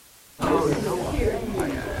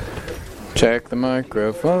Check the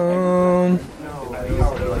microphone.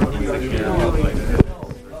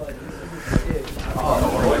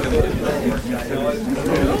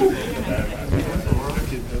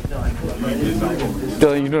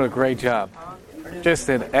 Dylan, you're doing a great job. Just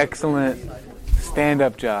an excellent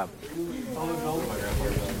stand-up job.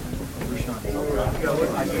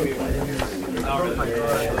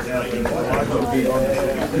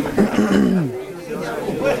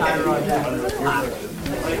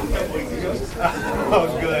 Oh,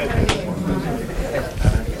 good.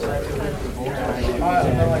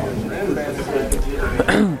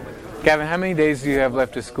 Gavin, how many days do you have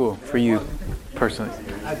left of school for you personally?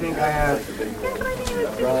 I think I have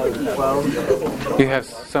 12. You have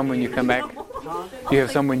some when you come back? You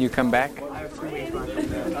have some when you come back?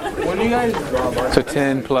 When do you guys? So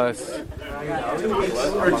 10 plus. 2 weeks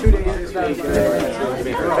or 2 days.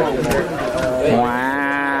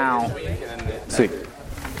 Wow. Sweet.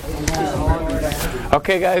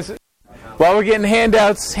 Okay, guys. While we're getting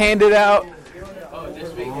handouts handed out,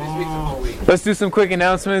 let's do some quick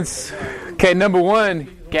announcements. Okay, number one,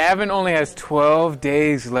 Gavin only has 12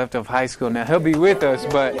 days left of high school. Now, he'll be with us,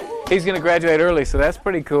 but he's going to graduate early, so that's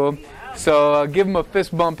pretty cool. So give him a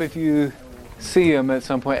fist bump if you see him at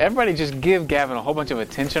some point. Everybody just give Gavin a whole bunch of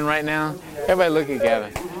attention right now. Everybody look at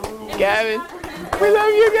Gavin. Gavin, we love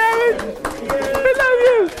you, Gavin. We love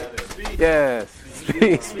you. Yes.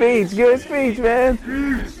 Speech. Good speech, man.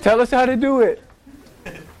 Tell us how to do it.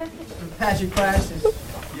 Pass your classes.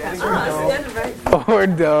 Or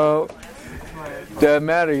don't. Doesn't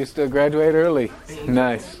matter. You still graduate early.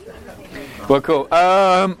 Nice. Well, cool.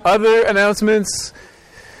 Other announcements.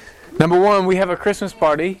 Number one, we have a Christmas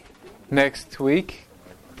party next week.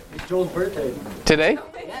 It's Joel's birthday. Today?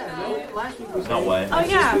 Yeah, last week was No way. Oh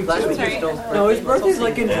yeah, last week sorry. was Joel's birthday. No, his birthday's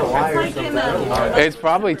like in July or Like in something. It's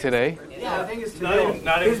probably today. Yeah, I think it's today.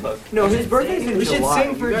 Not even close. No, his birthday's in July. We should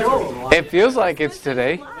sing for Joel. It feels like it's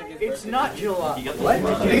today. It's not July. What?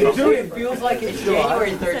 Dude, it feels like it's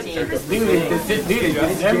January 13th. Dude, it's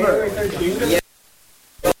December 13th.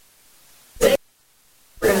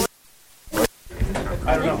 I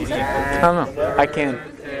don't know. I can.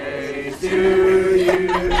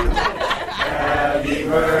 Happy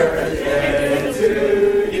birthday to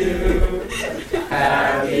you.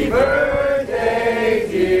 Happy birthday,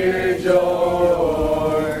 dear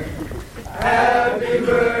George. Happy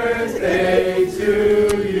birthday to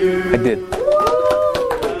you. I did.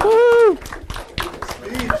 Woo!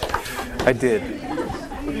 I did.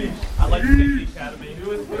 I like to take the Academy.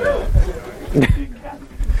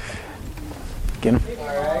 Get him.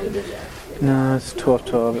 No, it's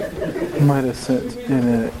 12:12. Might have sent in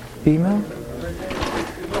an email.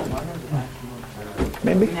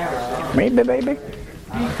 Maybe, baby.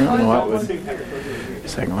 I don't know what was.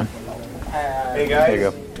 Second one. Hey There you guys,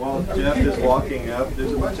 go. while Jeff is walking up,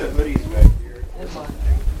 there's a bunch of hoodies back here.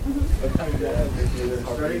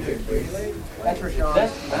 That's for Sean.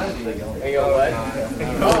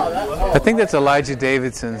 I think that's Elijah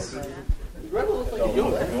Davidson's.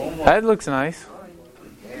 That looks nice.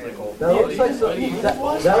 That looks like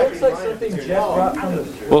something Jeff brought from the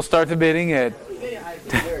store. We'll start the bidding at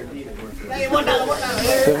 $7.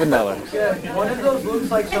 One of those looks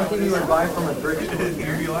like something you would buy from a thrift store.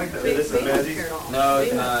 This is magic. No,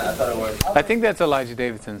 it's not. I thought it was. I think that's Elijah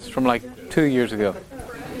Davidson's from like 2 years ago.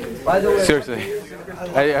 By the way, Seriously.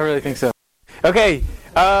 I really think so. Okay,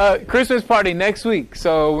 Christmas party next week.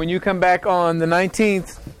 So when you come back on the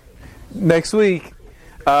 19th next week,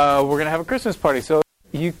 we're going to have a Christmas party. So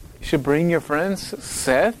you should bring your friends.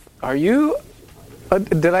 Seth, are you,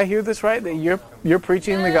 did I hear this right? That you're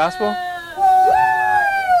preaching the gospel?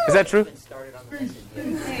 Is that true?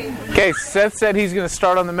 Okay, Seth said he's going to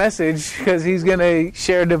start on the message because he's going to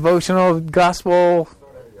share a devotional gospel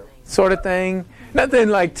sort of thing. Nothing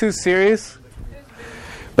like too serious.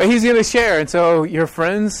 But he's going to share. And so your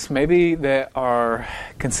friends, maybe that are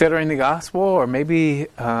considering the gospel, or maybe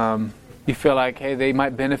you feel like, hey, they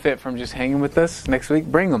might benefit from just hanging with us next week,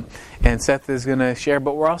 bring them. And Seth is going to share.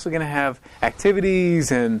 But we're also going to have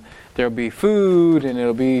activities, and there'll be food, and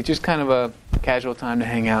it'll be just kind of a casual time to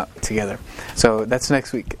hang out together. So that's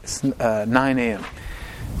next week. It's 9 a.m.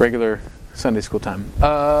 regular Sunday school time.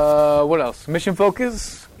 What else? Mission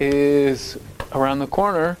Focus is around the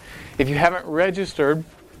corner. If you haven't registered,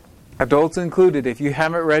 adults included, if you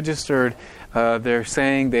haven't registered, they're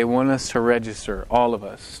saying they want us to register, all of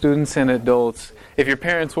us, students and adults. If your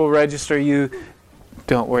parents will register you,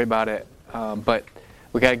 don't worry about it. But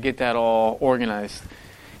we got to get that all organized,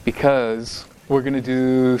 because we're going to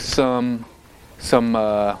do some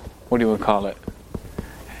what do you want to call it?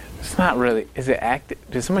 It's not really. Is it active?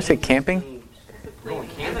 Did someone say camping?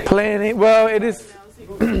 Planning. Well, it is.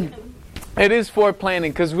 It is for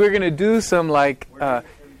planning because we're going to do some like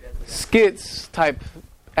skits type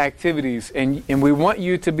activities, and we want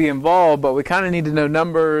you to be involved, but we kind of need to know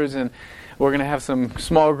numbers, and we're going to have some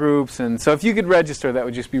small groups, and so if you could register, that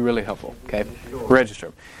would just be really helpful. Okay,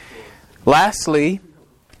 register. Lastly,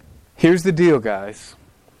 here's the deal, guys.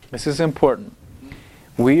 This is important.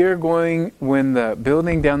 We are going, when the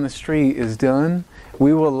building down the street is done,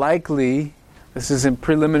 we will likely, this is in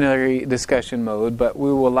preliminary discussion mode, but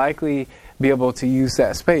we will likely be able to use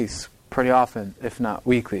that space pretty often, if not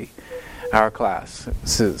weekly. Our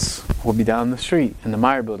classes will be down the street in the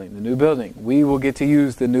Meyer building, the new building. We will get to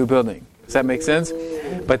use the new building. Does that make sense?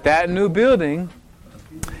 But that new building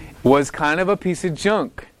was kind of a piece of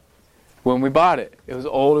junk when we bought it. It was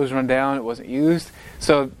old, it was run down, it wasn't used.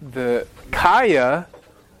 So the Kaya,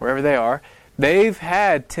 wherever they are, they've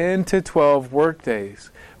had 10 to 12 work days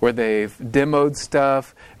where they've demoed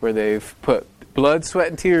stuff, where they've put blood, sweat,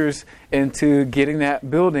 and tears into getting that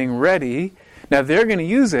building ready. Now they're going to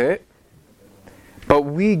use it, but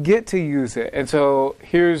we get to use it. And so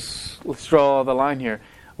let's draw the line here.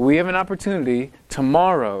 We have an opportunity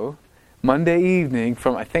tomorrow, Monday evening,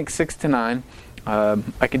 from I think 6 to 9.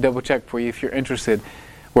 I can double check for you if you're interested,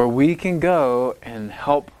 where we can go and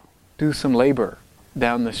help do some labor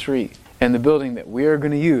down the street in the building that we are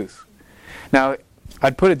going to use. Now,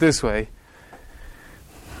 I'd put it this way.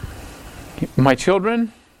 My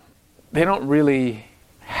children, they don't really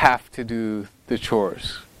have to do the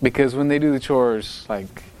chores, because when they do the chores,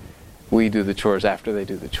 like, we do the chores after they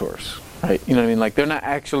do the chores, right? You know what I mean? Like, they're not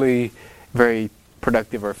actually very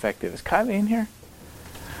productive or effective. Is Kylie in here?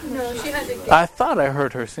 No, she had to. I thought I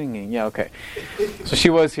heard her singing. Yeah, okay. So she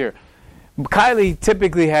was here. Kylie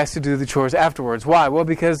typically has to do the chores afterwards. Why? Well,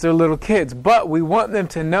 because they're little kids. But we want them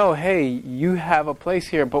to know, hey, you have a place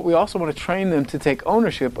here. But we also want to train them to take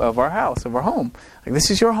ownership of our house, of our home. Like, this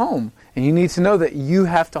is your home. And you need to know that you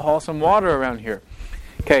have to haul some water around here.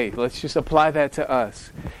 Okay, let's just apply that to us.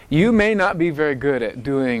 You may not be very good at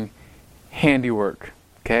doing handiwork.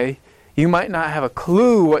 Okay? You might not have a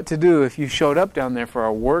clue what to do if you showed up down there for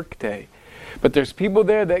a work day. But there's people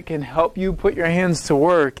there that can help you put your hands to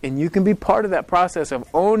work, and you can be part of that process of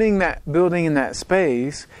owning that building and that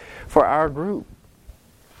space for our group.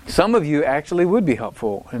 Some of you actually would be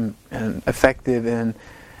helpful and effective in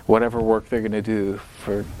whatever work they're going to do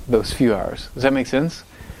for those few hours. Does that make sense?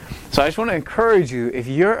 So I just want to encourage you, if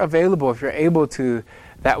you're available, if you're able to,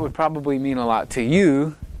 that would probably mean a lot to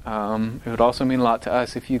you. It would also mean a lot to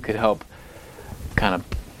us if you could help kind of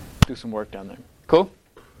do some work down there. Cool?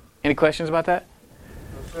 Any questions about that?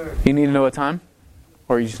 No, sir. You need to know what time?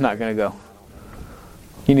 Or are you just not going to go?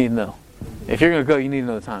 You need to know. If you're going to go, you need to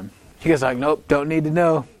know the time. You guys are like, nope, don't need to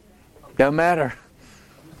know. Don't matter.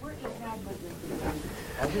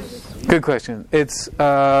 Good question. It's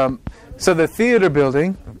so the theater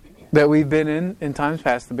building that we've been in times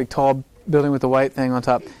past, the big tall building with the white thing on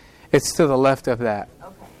top, it's to the left of that,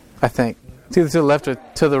 I think. It's either to the left or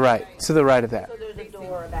to the right. To the right of that. So there's a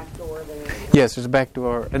door, a back door there. Yes, there's a back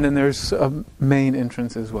door, and then there's a main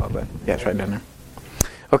entrance as well. But yeah, it's right down there.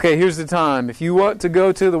 Okay, here's the time. If you want to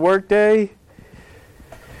go to the work day,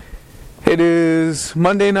 it is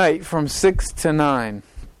Monday night from 6 to 9.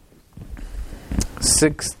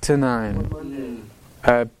 6 to 9.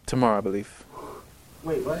 Tomorrow, I believe.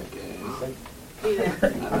 Wait, what?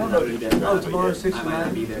 Oh, tomorrow 6 to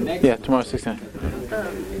 9. Yeah, tomorrow 6 to 9.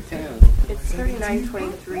 It's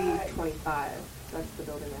 392325. That's the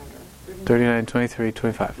building address.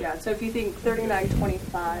 392325. Yeah, so if you think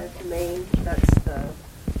 3925 Main, that's the...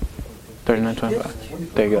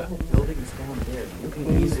 3925. There you go. Building is down there. You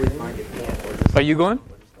can easily find it there. Are you going?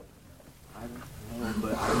 I don't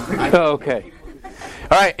know, but Okay.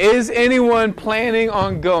 All right. Is anyone planning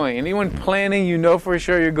on going? Anyone planning? You know for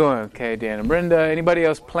sure you're going. Okay, Dan and Brenda. Anybody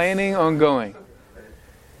else planning on going?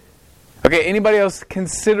 Okay. Anybody else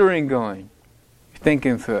considering going?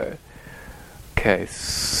 Thinking through it. Okay.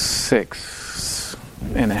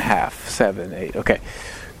 6.5, 7, 8. Okay.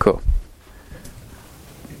 Cool.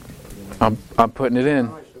 I'm putting it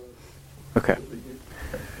in. Okay.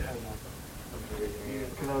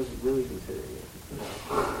 Because I was really considering it.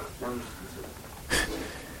 I'm just considering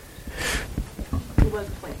it. It was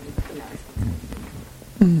planned, but now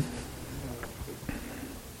it's...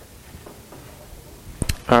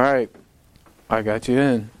 All right. I got you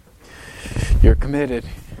in. You're committed.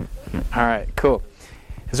 All right, cool.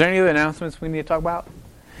 Is there any other announcements we need to talk about?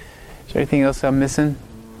 Is there anything else I'm missing?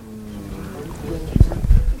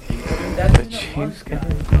 The Chiefs game.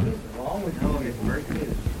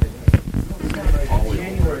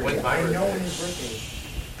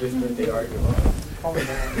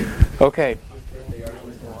 Okay.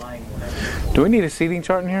 Do we need a seating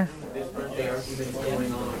chart in here?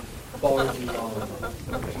 All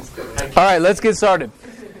right, let's get started.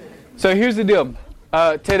 So here's the deal.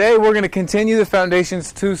 Today we're going to continue the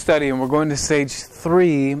Foundations 2 study, and we're going to stage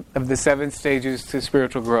 3 of the 7 stages to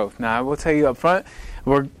spiritual growth. Now, I will tell you up front,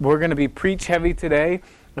 we're going to be preach heavy today.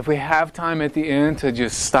 If we have time at the end to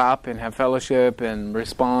just stop and have fellowship and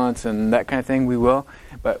response and that kind of thing, we will.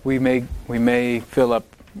 But we may fill up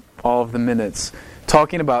all of the minutes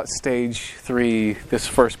talking about stage 3, this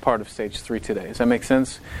first part of stage 3 today. Does that make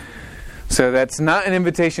sense? So that's not an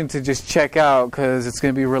invitation to just check out because it's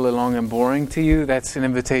going to be really long and boring to you. That's an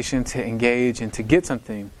invitation to engage and to get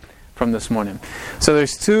something from this morning. So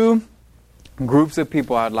there's 2 groups of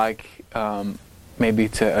people I'd like maybe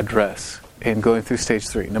to address in going through stage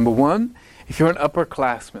 3. Number 1, if you're an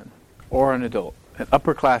upperclassman or an adult, an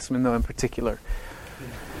upperclassman though in particular,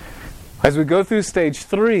 as we go through stage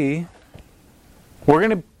 3,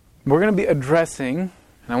 we're gonna be addressing, and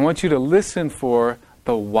I want you to listen for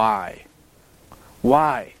the why.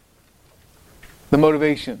 Why? The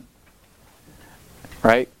motivation.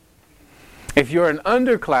 Right? If you're an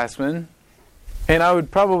underclassman, and I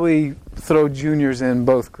would probably throw juniors in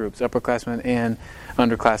both groups, upperclassmen and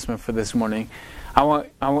underclassmen for this morning, I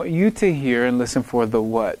want you to hear and listen for the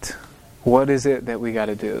what. What is it that we got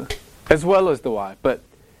to do? As well as the why. But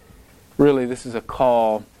really, this is a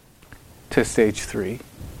call to stage 3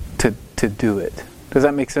 to do it. Does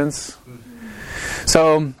that make sense? Mm-hmm.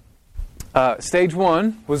 So, stage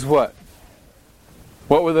 1 was what?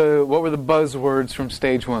 What were the buzzwords from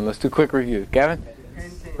stage 1? Let's do a quick review. Gavin?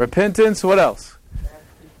 Repentance. What else?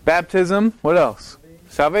 Baptism. What else?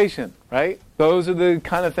 Salvation. Right? Those are the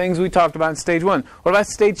kind of things we talked about in stage 1. What about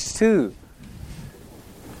stage 2?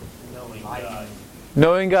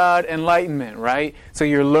 Knowing God, enlightenment, right? So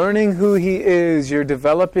you're learning who He is. You're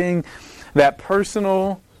developing that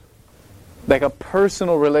personal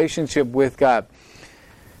relationship with God.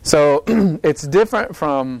 So it's different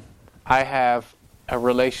from I have a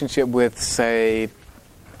relationship with, say,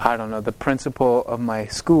 I don't know, the principal of my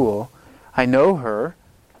school. I know her.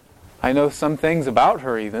 I know some things about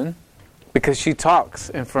her even because she talks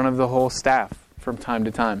in front of the whole staff from time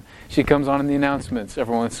to time. She comes on in the announcements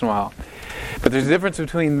every once in a while. But there's a difference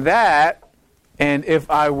between that and if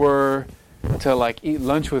I were to eat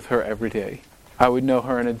lunch with her every day. I would know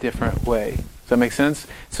her in a different way. Does that make sense?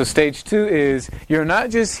 So stage 2 is you're not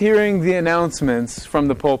just hearing the announcements from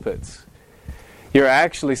the pulpits. You're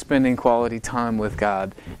actually spending quality time with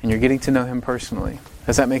God and you're getting to know Him personally.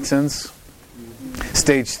 Does that make sense?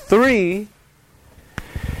 Stage 3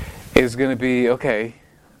 is going to be, okay,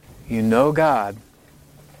 you know God.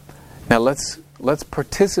 Now let's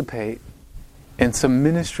participate in some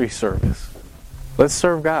ministry service. Let's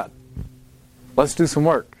serve God. Let's do some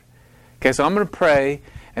work. Okay, so I'm going to pray,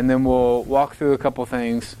 and then we'll walk through a couple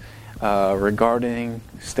things regarding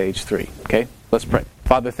stage 3. Okay, let's pray.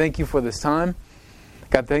 Father, thank you for this time.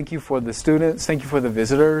 God, thank you for the students. Thank you for the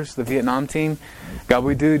visitors, the Vietnam team. God,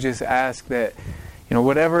 we do just ask that,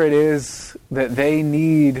 whatever it is that they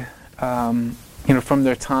need, from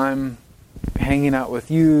their time hanging out with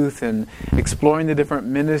youth and exploring the different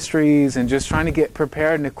ministries and just trying to get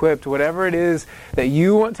prepared and equipped, whatever it is that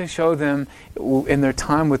you want to show them in their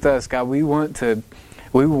time with us, God, we want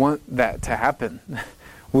that to happen.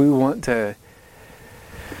 We want to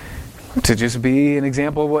just be an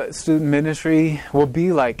example of what student ministry will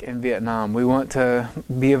be like in Vietnam. We want to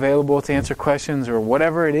be available to answer questions or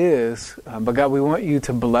whatever it is. But God, we want you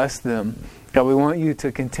to bless them. God, we want you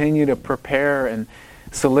to continue to prepare and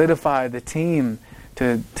solidify the team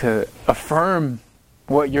to affirm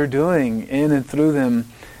what you're doing in and through them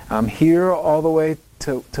here all the way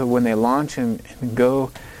to when they launch and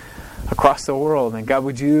go across the world. And God,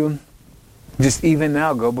 would you just even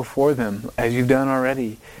now go before them as you've done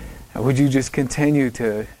already? Would you just continue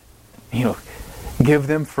to, give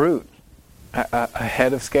them fruit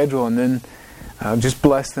ahead of schedule, and then just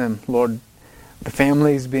bless them, Lord. The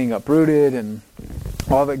families being uprooted and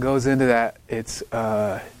all that goes into that. It's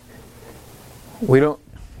we don't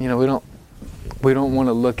want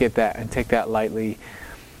to look at that and take that lightly.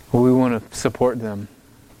 We want to support them,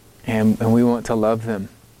 and we want to love them,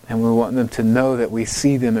 and we want them to know that we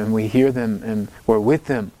see them and we hear them and we're with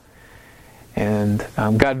them. And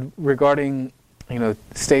God, regarding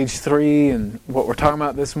stage 3 and what we're talking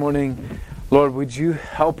about this morning, Lord, would you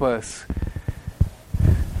help us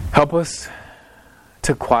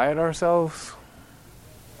to quiet ourselves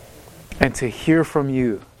and to hear from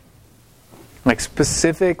you. Like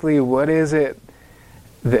specifically, what is it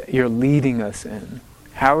that you're leading us in.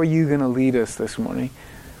 How are you going to lead us this morning?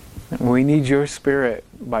 We need your Spirit,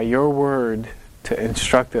 by your word, to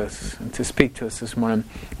instruct us and to speak to us this morning.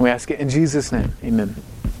 We ask it in Jesus' name. Amen.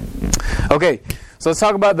 Okay, so let's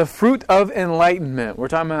talk about the fruit of enlightenment. We're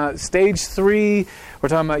talking about stage 3. We're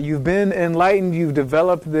talking about you've been enlightened. You've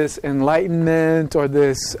developed this enlightenment or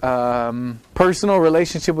this personal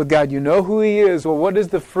relationship with God. You know who He is. Well, what is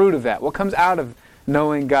the fruit of that? What comes out of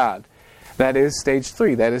knowing God? That is stage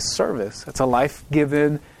 3. That is service. That's a life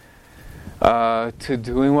given to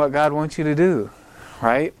doing what God wants you to do,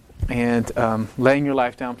 right? And laying your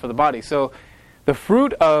life down for the body. So the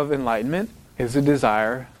fruit of enlightenment is a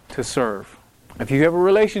desire to serve. If you have a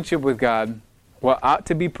relationship with God, what ought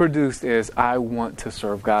to be produced is, I want to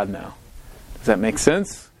serve God now. Does that make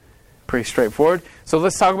sense? Pretty straightforward. So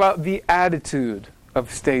let's talk about the attitude of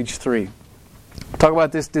stage 3. Talk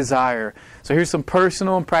about this desire. So here's some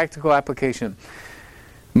personal and practical application.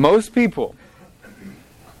 Most people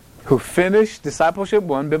who finish Discipleship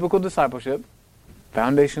 1, biblical discipleship,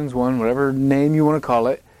 Foundations 1, whatever name you want to call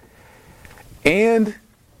it, and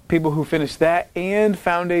people who finish that and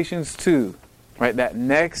Foundations 2, right? That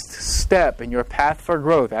next step in your path for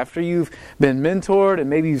growth. After you've been mentored and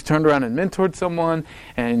maybe you've turned around and mentored someone,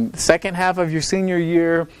 and the second half of your senior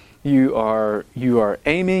year, you are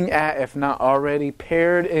aiming at, if not already,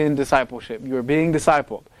 paired in discipleship. You are being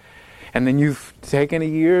discipled. And then you've taken a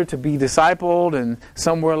year to be discipled, and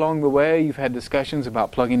somewhere along the way you've had discussions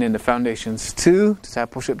about plugging into Foundations 2,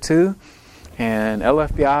 Discipleship 2, and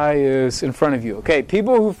LFBI is in front of you. Okay,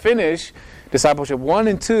 people who finish Discipleship 1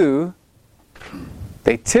 and 2,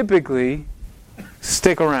 they typically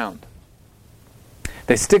stick around.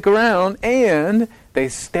 They stick around and they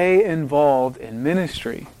stay involved in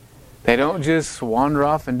ministry. They don't just wander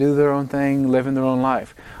off and do their own thing, living their own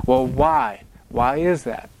life. Well, why? Why is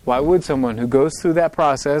that? Why would someone who goes through that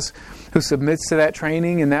process, who submits to that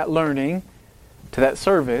training and that learning, to that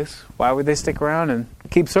service, why would they stick around and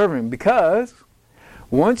keep serving? Because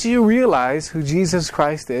once you realize who Jesus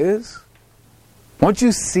Christ is, once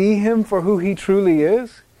you see Him for who He truly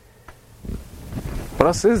is, what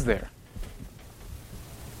else is there?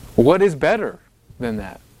 What is better than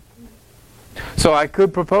that? So I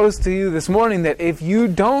could propose to you this morning that if you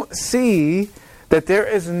don't see that there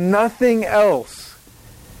is nothing else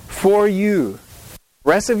for you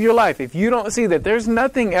rest of your life, if you don't see that there's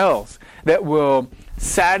nothing else that will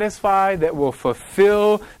satisfy, that will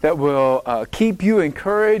fulfill, that will keep you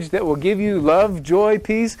encouraged, that will give you love, joy,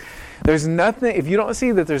 peace, there's nothing. If you don't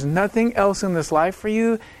see that there's nothing else in this life for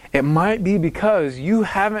you, it might be because you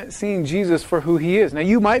haven't seen Jesus for who He is. Now,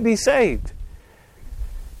 you might be saved,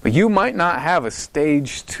 but you might not have a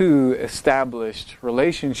stage 2 established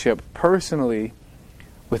relationship personally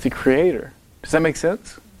with the Creator. Does that make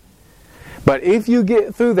sense? But if you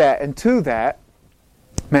get through that and to that,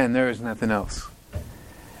 man, there is nothing else.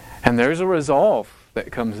 And there's a resolve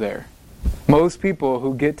that comes there. Most people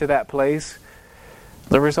who get to that place,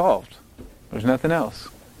 they're resolved. There's nothing else.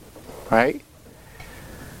 Right?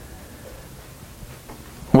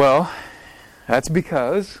 Well, that's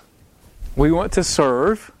because we want to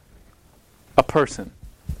serve a person.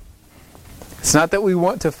 It's not that we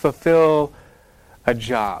want to fulfill a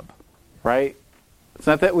job, right? It's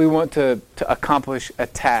not that we want to accomplish a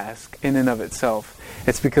task in and of itself.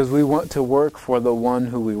 It's because we want to work for the one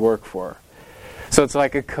who we work for. So it's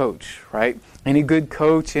like a coach, right? Any good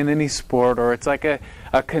coach in any sport, or it's like a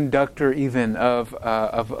conductor even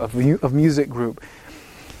of music group.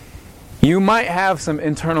 You might have some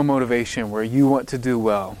internal motivation where you want to do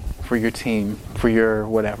well for your team, for your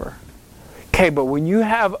whatever. Okay, but when you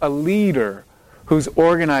have a leader who's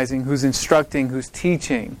organizing, who's instructing, who's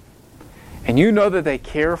teaching, and you know that they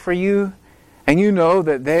care for you, and you know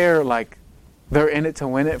that they're in it to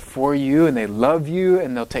win it for you, and they love you,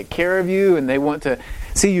 and they'll take care of you, and they want to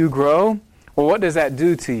see you grow, well, what does that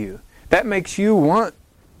do to you? That makes you want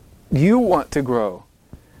to grow.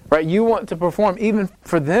 Right? You want to perform even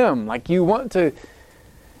for them. Like you want to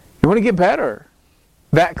get better.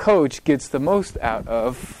 That coach gets the most out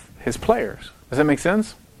of his players. Does that make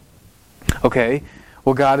sense? Okay.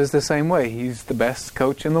 Well, God is the same way. He's the best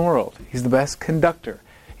coach in the world. He's the best conductor.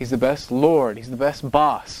 He's the best Lord. He's the best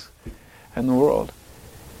boss in the world.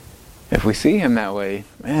 If we see Him that way,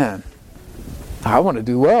 man, I want to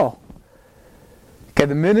do well. Okay,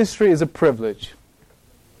 the ministry is a privilege.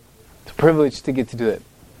 It's a privilege to get to do it.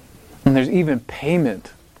 And there's even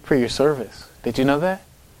payment for your service. Did you know that?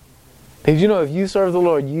 Did you know if you serve the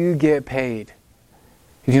Lord, you get paid?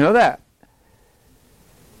 Did you know that?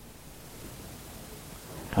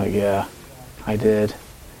 Oh yeah, I did.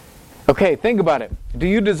 Okay, think about it. Do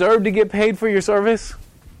you deserve to get paid for your service?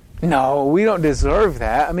 No, we don't deserve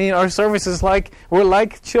that. I mean, our service is like, we're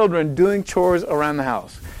like children doing chores around the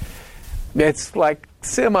house. It's like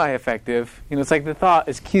semi-effective. You know, it's like the thought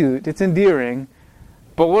is cute, it's endearing,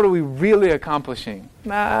 but what are we really accomplishing?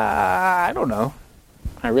 I don't know.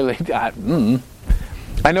 I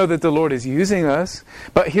know that the Lord is using us,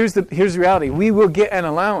 but here's the reality. We will get an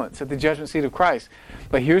allowance at the judgment seat of Christ.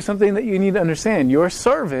 But here's something that you need to understand. Your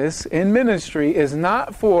service in ministry is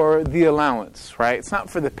not for the allowance, right? It's not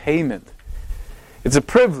for the payment. It's a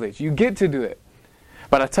privilege. You get to do it.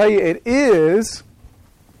 But I tell you, it is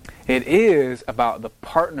about the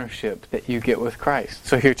partnership that you get with Christ.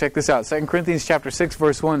 So here, check this out. 2 Corinthians chapter 6,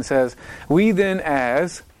 verse 1 says, we then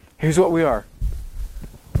here's what we are.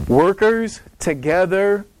 Workers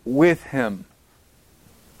together with Him.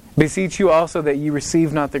 Beseech you also that ye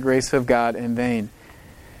receive not the grace of God in vain.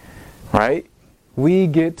 Right? We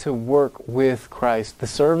get to work with Christ. The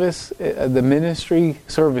service, the ministry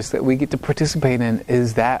service that we get to participate in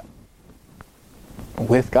is that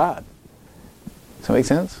with God. Does that make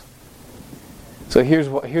sense? So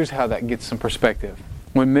here's how that gets some perspective.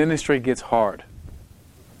 When ministry gets hard.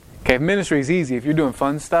 Okay, if ministry is easy, if you're doing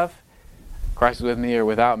fun stuff, Christ is with me or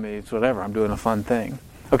without me, it's whatever, I'm doing a fun thing.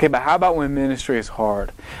 Okay, but how about when ministry is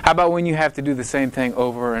hard? How about when you have to do the same thing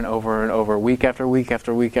over and over and over, week after week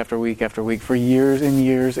after week after week after week, for years and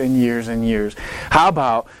years and years and years? How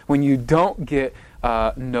about when you don't get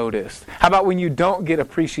noticed? How about when you don't get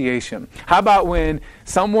appreciation? How about when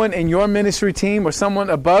someone in your ministry team or someone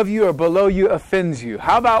above you or below you offends you?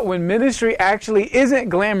 How about when ministry actually isn't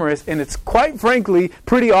glamorous and it's quite frankly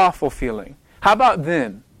pretty awful feeling? How about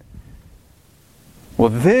then? Well,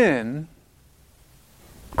 then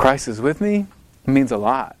Christ is with me, it means a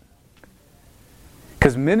lot.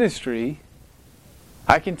 Because ministry,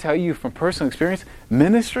 I can tell you from personal experience,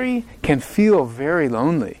 ministry can feel very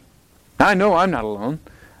lonely. Now, I know I'm not alone.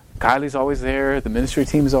 Kylie's always there. The ministry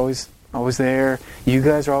team is always there. You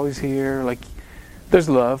guys are always here. Like, there's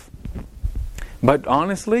love. But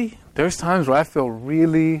honestly, there's times where I feel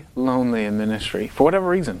really lonely in ministry. For whatever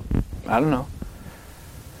reason. I don't know.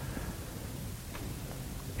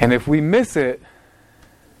 And if we miss it,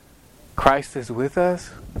 Christ is with us,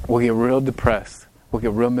 we'll get real depressed. We'll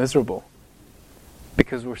get real miserable.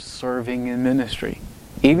 Because we're serving in ministry.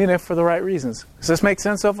 Even if for the right reasons. Does this make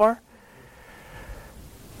sense so far?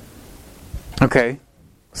 Okay.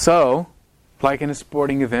 So, like in a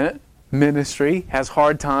sporting event, ministry has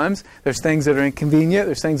hard times. There's things that are inconvenient.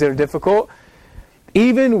 There's things that are difficult.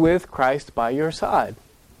 Even with Christ by your side.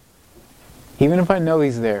 Even if I know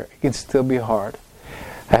He's there, it can still be hard.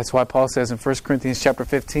 That's why Paul says in 1 Corinthians chapter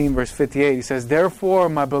 15, verse 58, he says, therefore,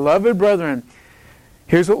 my beloved brethren,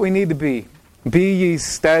 here's what we need to be. Be ye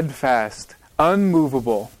steadfast,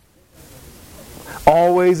 unmovable,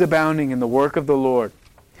 always abounding in the work of the Lord.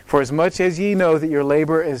 For as much as ye know that your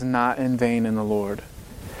labor is not in vain in the Lord.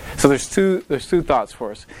 So there's two thoughts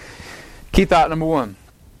for us. Key thought number one.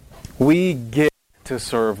 We get to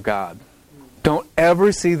serve God. Don't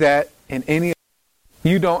ever see that in any.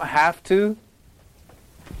 You don't have to.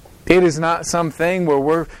 It is not something where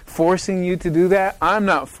we're forcing you to do that. I'm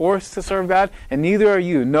not forced to serve God, and neither are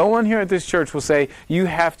you. No one here at this church will say, you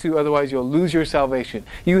have to, otherwise you'll lose your salvation.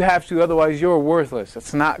 You have to, otherwise you're worthless.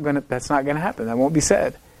 That's not gonna happen. That won't be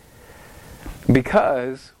said.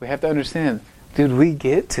 Because we have to understand, dude, we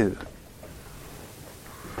get to.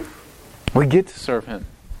 We get to serve Him.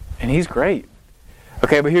 And He's great.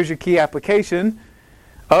 Okay, but here's your key application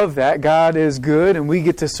of that. God is good, and we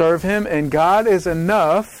get to serve Him, and God is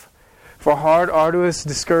enough for hard, arduous,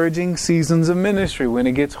 discouraging seasons of ministry. When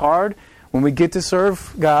it gets hard, when we get to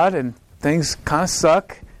serve God and things kind of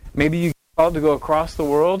suck, maybe you get called to go across the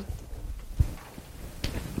world.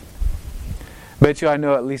 Bet you I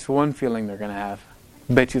know at least one feeling they're going to have.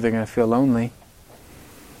 Bet you they're going to feel lonely.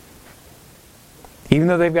 Even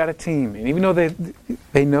though they've got a team, and even though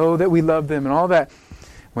they know that we love them and all that,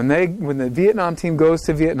 when the Vietnam team goes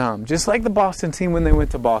to Vietnam, just like the Boston team when they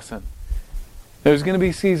went to Boston, there's going to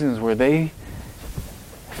be seasons where they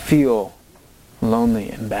feel lonely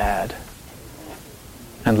and bad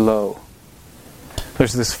and low.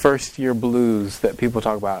 There's this first year blues that people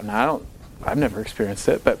talk about, and I've never experienced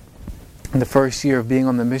it, but in the first year of being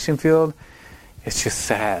on the mission field, it's just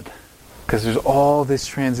sad because there's all this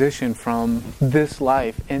transition from this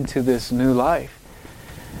life into this new life.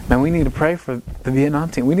 Man, we need to pray for the Vietnam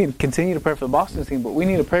team. We need to continue to pray for the Boston team, but we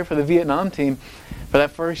need to pray for the Vietnam team for that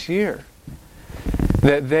first year.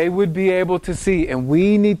 That they would be able to see, and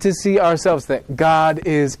we need to see ourselves, that God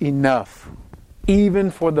is enough. Even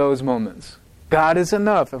for those moments. God is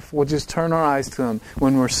enough if we'll just turn our eyes to Him.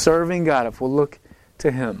 When we're serving God, if we'll look to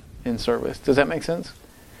Him in service. Does that make sense?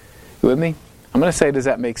 You with me? I'm going to say, does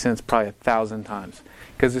that make sense? Probably 1,000 times.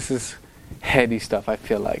 Because this is heady stuff, I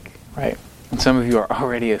feel like, right? And some of you are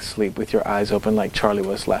already asleep with your eyes open like Charlie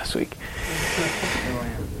was last week.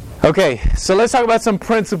 Okay, so let's talk about some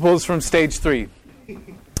principles from stage 3.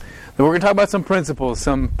 We're going to talk about some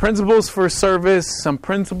principles for service, some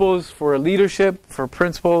principles for leadership, some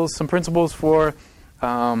principles for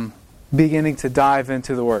beginning to dive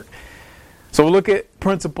into the work. So we'll look at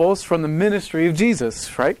principles from the ministry of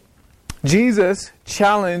Jesus, right? Jesus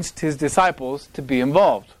challenged his disciples to be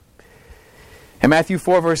involved. In Matthew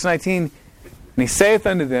 4, verse 19, and he saith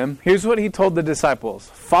unto them, here's what he told the disciples,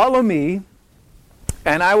 follow me,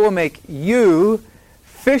 and I will make you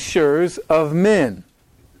fishers of men.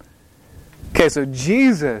 Okay, so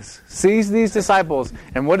Jesus sees these disciples,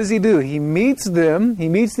 and what does he do? He meets them, he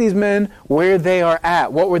meets these men where they are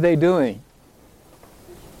at. What were they doing?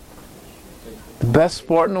 The best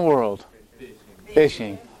sport in the world.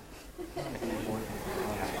 Fishing.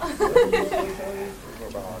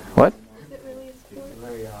 What?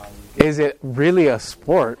 Is it really a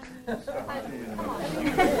sport?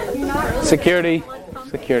 Security.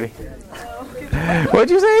 What'd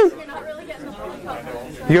you say?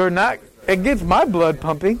 You're not. It gets my blood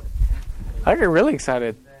pumping. I get really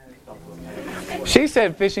excited. She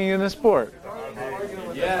said fishing is a sport.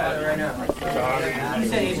 Yeah, right now. You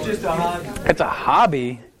said it's just a hobby. It's a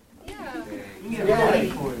hobby?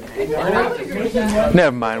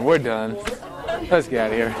 Never mind, we're done. Let's get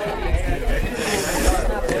out of here.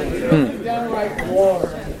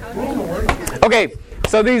 Okay,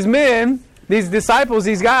 so these men, these disciples,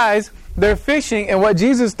 these guys, they're fishing, and what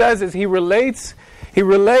Jesus does is he relates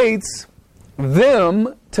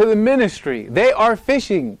them to the ministry. They are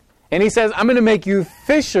fishing. And he says, I'm going to make you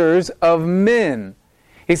fishers of men.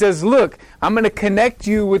 He says, look, I'm going to connect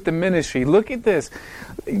you with the ministry. Look at this.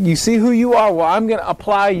 You see who you are? Well, I'm going to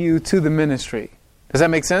apply you to the ministry. Does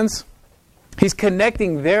that make sense? He's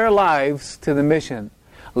connecting their lives to the mission,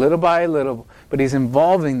 little by little, but he's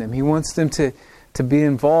involving them. He wants them to be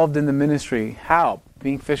involved in the ministry. How?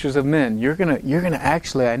 Being fishers of men. You're gonna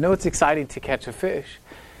actually, I know it's exciting to catch a fish.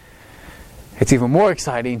 It's even more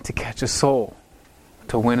exciting to catch a soul,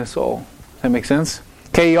 to win a soul. Does that make sense?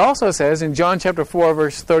 Okay, he also says in John chapter 4,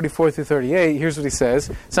 verse 34 through 38, here's what he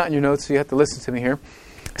says. It's not in your notes, so you have to listen to me here.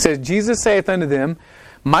 It says, Jesus saith unto them,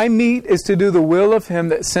 my meat is to do the will of him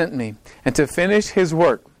that sent me, and to finish his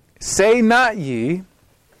work. Say not ye,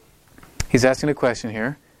 he's asking a question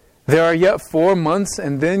here, there are yet 4 months,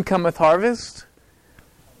 and then cometh harvest?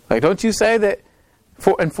 Like, don't you say that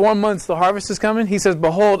in 4 months the harvest is coming? He says,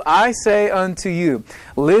 behold, I say unto you,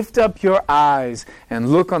 lift up your eyes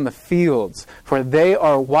and look on the fields, for they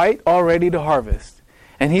are white already to harvest.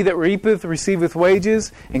 And he that reapeth receiveth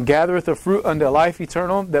wages, and gathereth the fruit unto life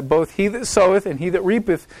eternal, that both he that soweth and he that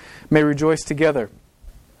reapeth may rejoice together.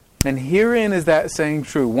 And herein is that saying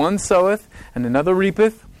true, one soweth and another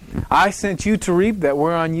reapeth. I sent you to reap that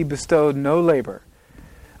whereon ye bestowed no labor.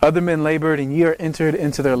 Other men labored, and ye are entered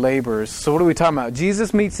into their labors. So what are we talking about?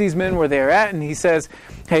 Jesus meets these men where they're at, and he says,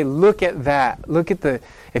 hey, look at that.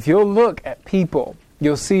 If you'll look at people,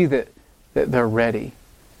 you'll see that they're ready.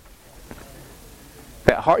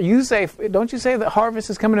 Don't you say that harvest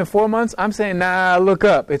is coming in 4 months? I'm saying, nah, look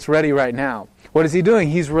up. It's ready right now. What is he doing?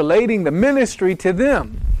 He's relating the ministry to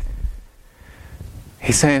them.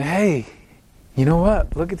 He's saying, hey, you know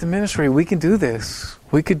what? Look at the ministry. We can do this.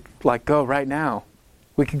 We could go right now.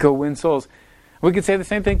 We could go win souls. We could say the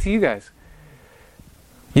same thing to you guys.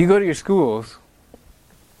 You go to your schools,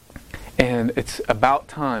 and it's about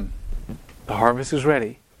time. The harvest is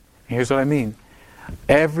ready. And here's what I mean.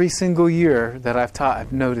 Every single year that I've taught,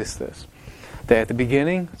 I've noticed this. That at the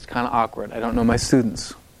beginning, it's kind of awkward. I don't know my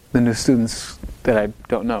students. The new students that I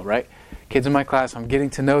don't know, right? Kids in my class, I'm getting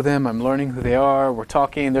to know them. I'm learning who they are. We're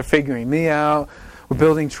talking. They're figuring me out. We're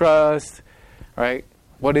building trust, right?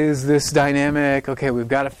 What is this dynamic? Okay, we've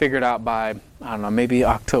got to figure it out by, I don't know, maybe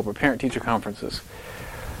October, parent-teacher conferences.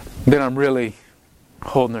 Then I'm really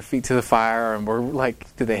holding their feet to the fire, and we're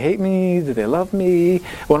like, do they hate me? Do they love me?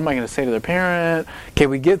 What am I going to say to their parent? Okay,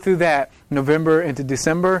 we get through that November into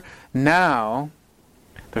December. Now,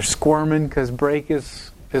 they're squirming because break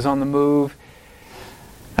is on the move.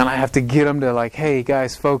 And I have to get them to like, hey,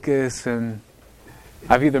 guys, focus. And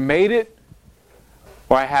I've either made it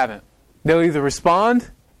or I haven't. They'll either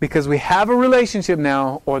respond because we have a relationship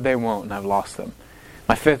now, or they won't, and I've lost them.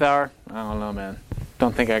 My 5th hour, I don't know, man.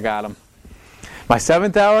 Don't think I got them. My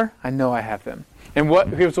 7th hour, I know I have them. And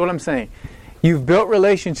here's what I'm saying. You've built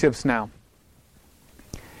relationships now.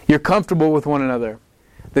 You're comfortable with one another.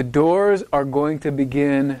 The doors are going to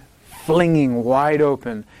begin flinging wide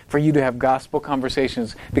open for you to have gospel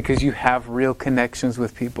conversations because you have real connections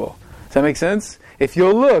with people. Does that make sense? If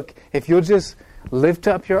you'll look, if you'll just lift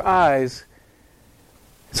up your eyes,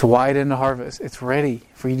 it's wide in the harvest. It's ready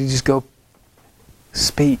for you to just go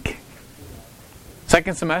speak.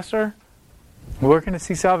 Second semester, we're going to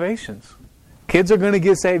see salvations. Kids are going to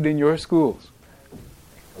get saved in your schools.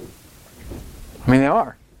 I mean, they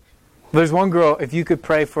are. There's one girl, if you could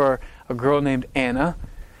pray for a girl named Anna,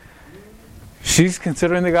 she's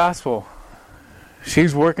considering the gospel.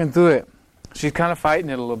 She's working through it. She's kind of fighting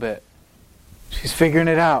it a little bit. She's figuring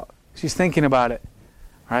it out. She's thinking about it.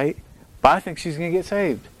 Right? But I think she's going to get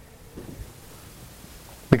saved.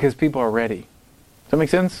 Because people are ready. Does that make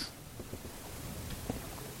sense?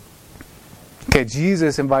 Okay,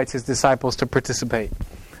 Jesus invites His disciples to participate.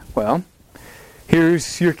 Well,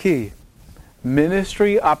 here's your key.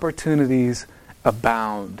 Ministry opportunities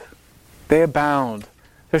abound. They abound.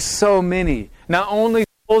 There's so many. Not only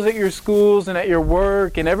at your schools and at your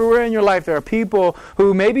work and everywhere in your life, there are people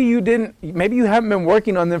who maybe you haven't been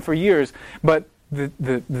working on them for years, but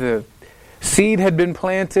the seed had been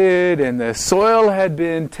planted and the soil had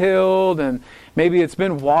been tilled and maybe it's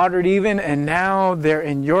been watered even, and now they're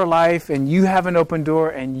in your life and you have an open door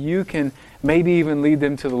and you can maybe even lead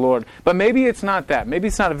them to the Lord. But maybe it's not that. Maybe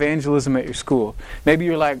it's not evangelism at your school. Maybe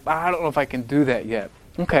you're like, I don't know if I can do that yet.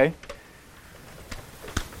 Okay.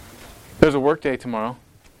 There's a work day tomorrow.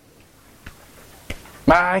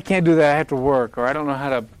 I can't do that. I have to work, or I don't know how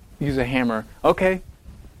to use a hammer. Okay.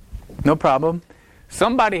 No problem.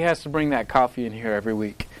 Somebody has to bring that coffee in here every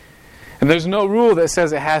week. And there's no rule that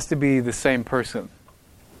says it has to be the same person.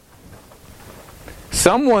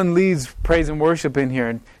 Someone leads praise and worship in here.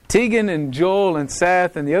 And Tegan and Joel and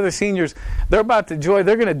Seth and the other seniors, they're about to join.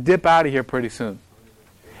 They're going to dip out of here pretty soon.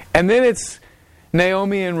 And then it's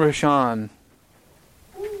Naomi and Rashawn.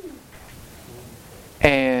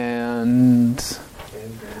 And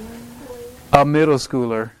a middle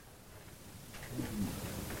schooler.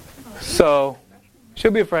 So,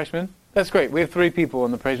 she'll be a freshman. That's great. We have 3 people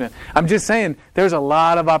in the praise band. I'm just saying, there's a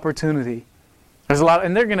lot of opportunity. There's a lot,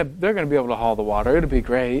 and they're gonna be able to haul the water. It'll be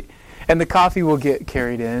great, and the coffee will get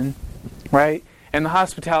carried in, right? And the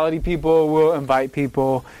hospitality people will invite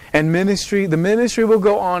people, and the ministry will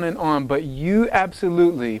go on and on. But you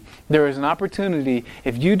absolutely, there is an opportunity.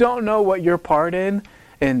 If you don't know what your part in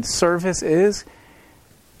service is,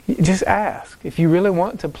 just ask. If you really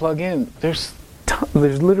want to plug in, there's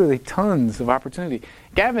literally tons of opportunity.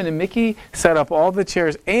 Gavin and Mickey set up all the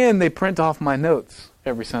chairs and they print off my notes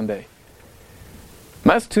every Sunday.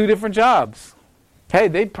 That's 2 different jobs. Hey,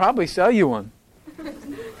 they'd probably sell you one.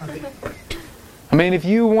 I mean, if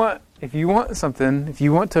you want something, if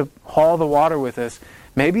you want to haul the water with us,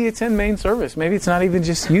 maybe it's in main service. Maybe it's not even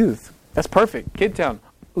just youth. That's perfect. Kidtown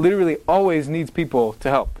literally always needs people to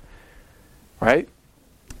help. Right?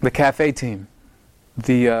 The cafe team.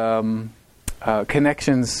 The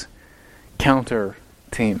connections counter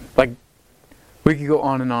team. Like, we could go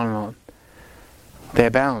on and on and on. They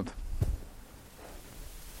abound.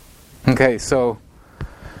 Okay, so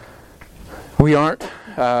we aren't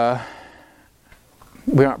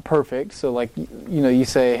perfect. So, like, you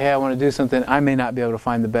say, hey, I want to do something. I may not be able to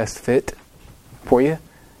find the best fit for you.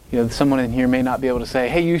 Someone in here may not be able to say,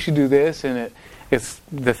 hey, you should do this, and it's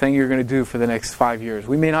the thing you're going to do for the next 5 years.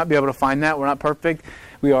 We may not be able to find that. We're not perfect.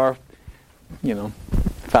 We are,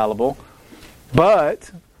 fallible.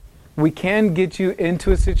 But we can get you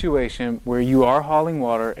into a situation where you are hauling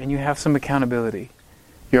water and you have some accountability.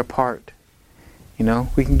 You're a part.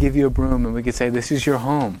 We can give you a broom and we can say, this is your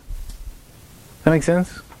home. Does that make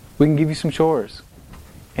sense? We can give you some chores.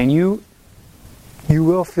 And you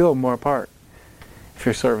will feel more a part if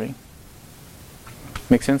you're serving.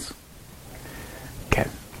 Make sense? Okay.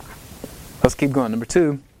 Let's keep going. Number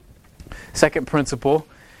 2, second principle,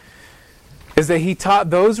 is that He taught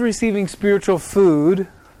those receiving spiritual food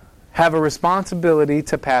have a responsibility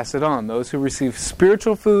to pass it on. Those who receive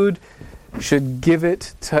spiritual food should give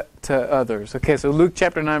it to others. Okay, so Luke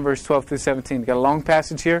chapter 9, verse 12 through 17. Got a long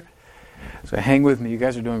passage here, so hang with me. You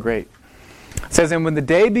guys are doing great. It says, and when the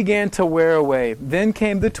day began to wear away, then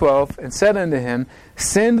came the 12 and said unto him,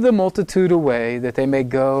 send the multitude away, that they may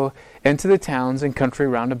go into the towns and country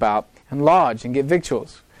round about, and lodge and get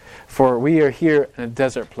victuals. For we are here in a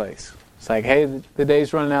desert place. It's like, hey, the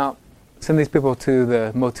day's running out. Send these people to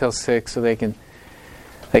the Motel 6 so they can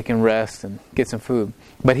rest and get some food.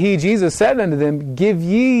 But he, Jesus, said unto them, give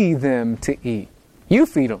ye them to eat. You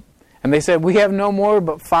feed them. And they said, we have no more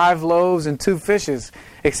but 5 loaves and 2 fishes,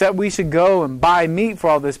 except we should go and buy meat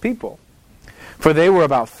for all this people. For they were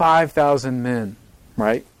about 5,000 men,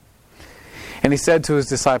 right? And he said to his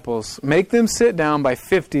disciples, make them sit down by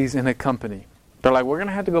 50s in a company. They're like, we're going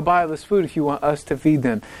to have to go buy all this food if you want us to feed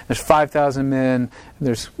them. There's 5,000 men.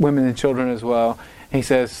 There's women and children as well. And he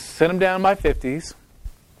says, sit them down by 50s.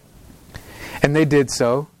 And they did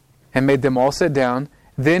so and made them all sit down.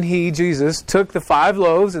 Then he, Jesus, took the 5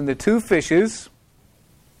 loaves and the 2 fishes,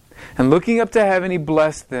 and looking up to heaven, he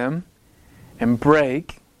blessed them and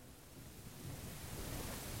brake.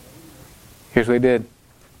 Here's what he did.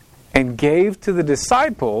 And gave to the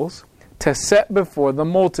disciples to set before the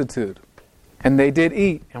multitude. And they did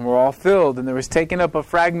eat, and were all filled, and there was taken up of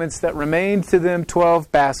fragments that remained to them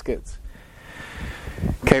 12 baskets.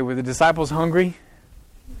 Okay, were the disciples hungry?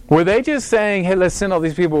 Were they just saying, hey, let's send all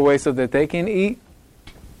these people away so that they can eat?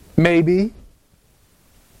 Maybe.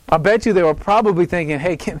 I bet you they were probably thinking,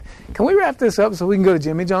 hey, can we wrap this up so we can go to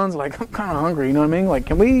Jimmy John's? Like, I'm kind of hungry, you know what I mean? Like,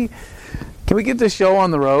 can we get this show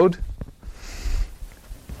on the road?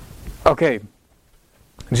 Okay.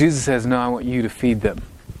 Jesus says, no, I want you to feed them.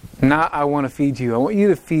 Not, I want to feed you. I want you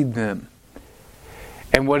to feed them.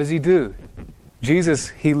 And what does he do? Jesus,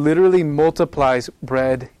 he literally multiplies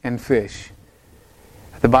bread and fish.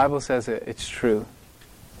 The Bible says it. It's true.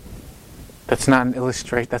 That's not an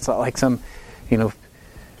illustration. That's not like some,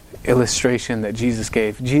 illustration that Jesus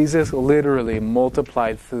gave. Jesus literally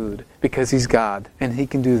multiplied food because he's God and he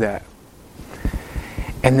can do that.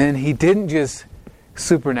 And then he didn't just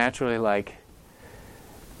supernaturally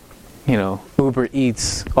Uber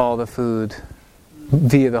Eats all the food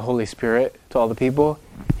via the Holy Spirit to all the people.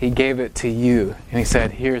 He gave it to you. And he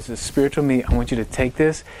said, here's the spiritual meat. I want you to take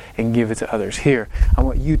this and give it to others. Here, I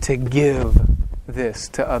want you to give this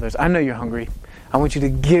to others. I know you're hungry. I want you to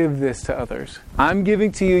give this to others. I'm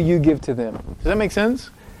giving to you, you give to them. Does that make sense?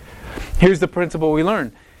 Here's the principle we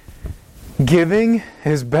learn. Giving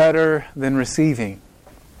is better than receiving.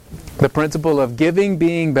 The principle of giving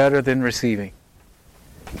being better than receiving.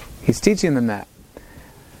 He's teaching them that.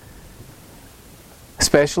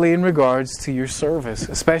 Especially in regards to your service.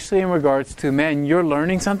 Especially in regards to, man, you're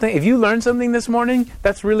learning something. If you learned something this morning,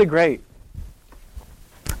 that's really great.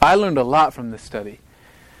 I learned a lot from this study.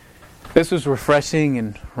 This was refreshing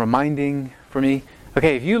and reminding for me.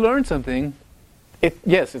 Okay, if you learn something,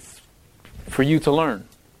 it's for you to learn.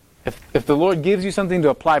 If the Lord gives you something to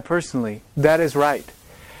apply personally, that is right.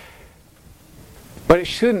 But it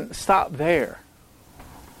shouldn't stop there.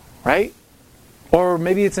 Right? Or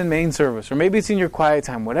maybe it's in main service, or maybe it's in your quiet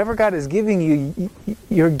time. Whatever God is giving you,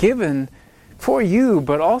 you're given for you,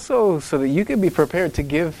 but also so that you can be prepared to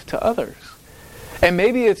give to others. And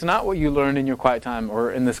maybe it's not what you learned in your quiet time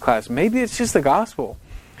or in this class. Maybe it's just the gospel.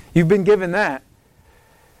 You've been given that,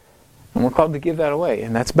 and we're called to give that away,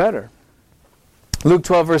 and that's better. Luke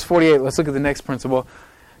 12, verse 48. Let's look at the next principle.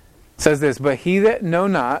 It says this, but he that know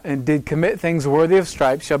not and did commit things worthy of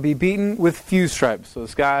stripes shall be beaten with few stripes. So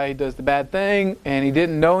this guy does the bad thing and he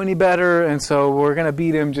didn't know any better, and so we're going to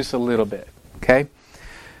beat him just a little bit. Okay?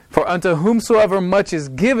 For unto whomsoever much is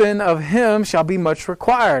given, of him shall be much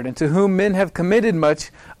required. And to whom men have committed much,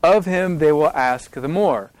 of him they will ask the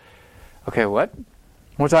more. Okay, what?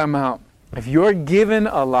 We're talking about if you're given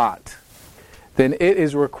a lot, then it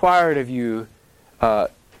is required of you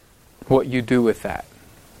what you do with that.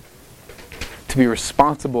 To be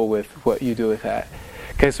responsible with what you do with that.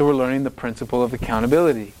 Okay, so we're learning the principle of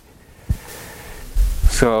accountability.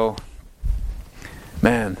 So,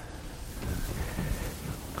 man,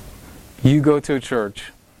 you go to a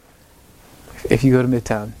church, if you go to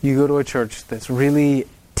Midtown, you go to a church that's really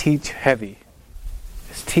teach heavy.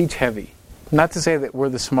 It's teach heavy. Not to say that we're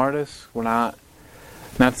the smartest, we're not.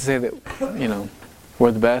 Not to say that,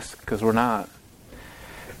 we're the best, because we're not.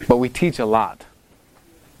 But we teach a lot.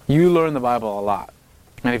 You learn the Bible a lot.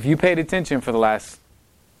 And if you paid attention for the last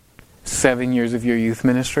 7 years of your youth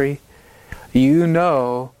ministry, you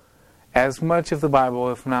know as much of the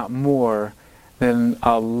Bible, if not more, than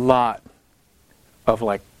a lot of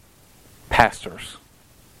pastors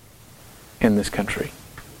in this country.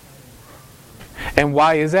 And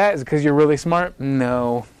why is that? Is it because you're really smart?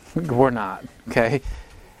 No, we're not. Okay?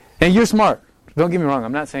 And you're smart. Don't get me wrong.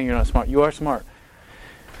 I'm not saying you're not smart. You are smart.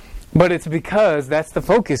 But it's because that's the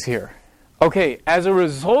focus here. Okay, as a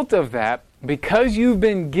result of that, because you've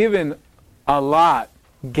been given a lot,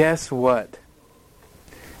 guess what?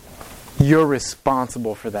 You're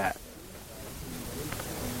responsible for that.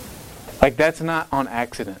 That's not on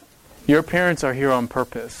accident. Your parents are here on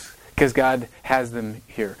purpose because God has them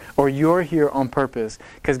here. Or you're here on purpose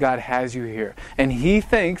because God has you here. And He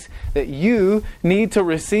thinks that you need to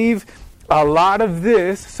receive a lot of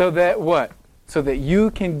this so that what? So that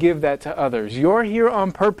you can give that to others. You're here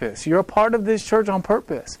on purpose. You're a part of this church on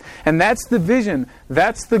purpose. And that's the vision.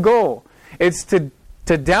 That's the goal. It's to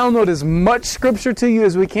download as much Scripture to you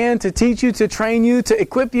as we can, to teach you, to train you, to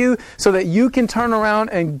equip you, so that you can turn around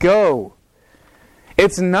and go.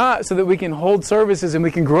 It's not so that we can hold services and we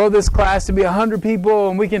can grow this class to be 100 people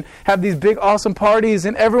and we can have these big awesome parties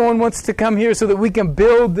and everyone wants to come here so that we can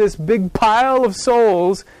build this big pile of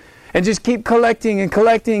souls and just keep collecting and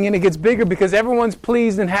collecting, and it gets bigger because everyone's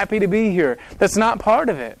pleased and happy to be here. That's not part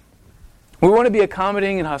of it. We want to be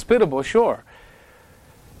accommodating and hospitable, sure.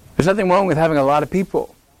 There's nothing wrong with having a lot of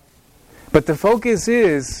people. But the focus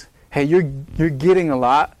is, hey, you're getting a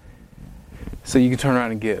lot so you can turn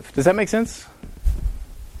around and give. Does that make sense?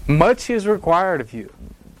 Much is required of you.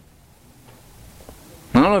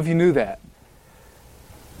 I don't know if you knew that.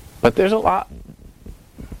 But there's a lot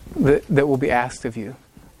that will be asked of you.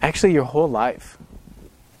 Actually, your whole life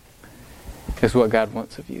is what God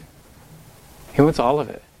wants of you. He wants all of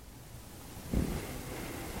it.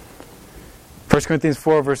 1 Corinthians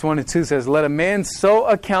 4, verse 1 and 2 says, "Let a man so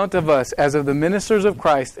account of us as of the ministers of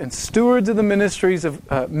Christ and stewards of the mysteries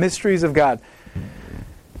of God."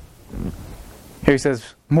 Here he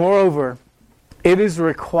says, "Moreover, it is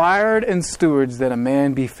required in stewards that a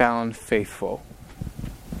man be found faithful."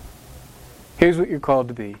 Here's what you're called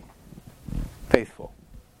to be. Faithful.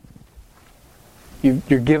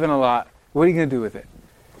 You're given a lot. What are you going to do with it?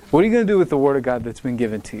 What are you going to do with the Word of God that's been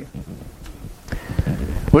given to you?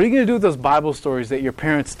 What are you going to do with those Bible stories that your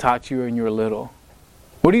parents taught you when you were little?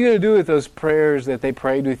 What are you going to do with those prayers that they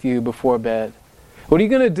prayed with you before bed? What are you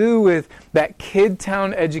going to do with that Kid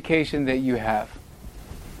Town education that you have?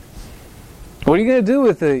 What are you going to do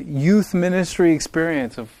with the youth ministry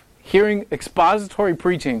experience of hearing expository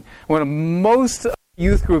preaching when most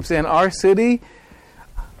youth groups in our city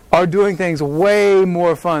are doing things way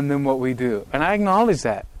more fun than what we do? And I acknowledge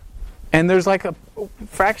that. And there's like a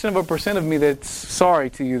fraction of a percent of me that's sorry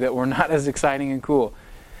to you that we're not as exciting and cool.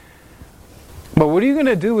 But what are you going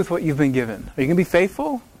to do with what you've been given? Are you going to be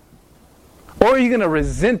faithful? Or are you going to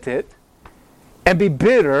resent it and be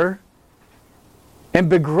bitter and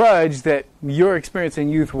begrudge that your experience in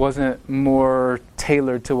youth wasn't more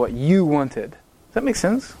tailored to what you wanted? Does that make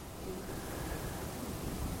sense?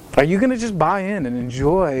 Are you going to just buy in and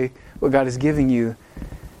enjoy what God is giving you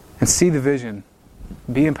and see the vision?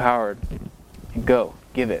 Be empowered and go.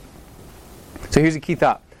 Give it. So here's a key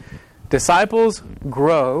thought. Disciples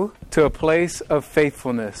grow to a place of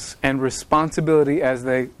faithfulness and responsibility as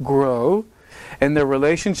they grow in their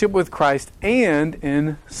relationship with Christ and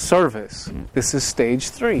in service. This is stage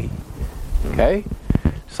 3. Okay?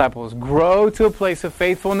 Disciples grow to a place of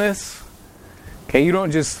faithfulness. Okay, you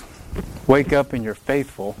don't just wake up and you're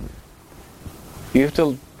faithful. You have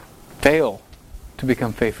to fail to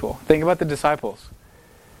become faithful. Think about the disciples.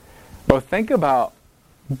 Bro, think about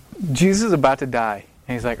Jesus is about to die.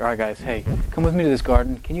 And he's like, all right, guys, hey, come with me to this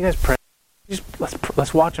garden. Can you guys pray?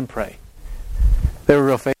 Let's watch them pray. They were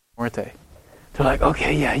real faithful, weren't they? They're like,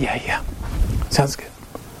 okay, yeah. Sounds good.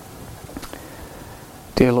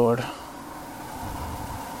 Dear Lord.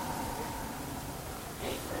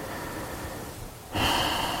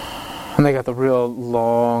 And they got the real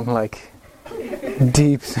long, like,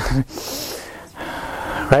 deep,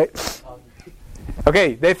 right?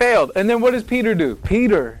 Okay, they failed. And then what does Peter do?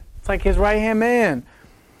 Peter, it's like his right-hand man.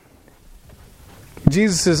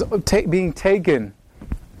 Jesus is being taken.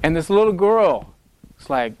 And this little girl, it's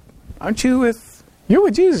like, you're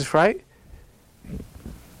with Jesus, right?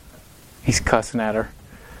 He's cussing at her,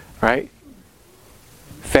 right?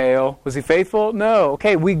 Fail. Was he faithful? No.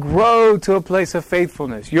 Okay, we grow to a place of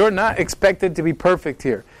faithfulness. You're not expected to be perfect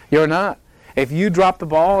here. You're not. If you drop the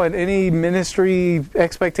ball at any ministry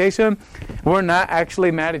expectation, we're not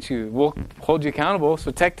actually mad at you. We'll hold you accountable.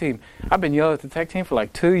 So tech team, I've been yelling at the tech team for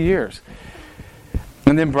like 2 years.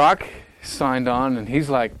 And then Brock signed on and he's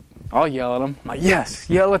like, I'll yell at him. I'm like, yes,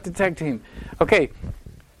 yell at the tech team. Okay,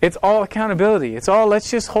 it's all accountability. It's all,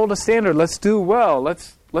 let's just hold a standard. Let's do well.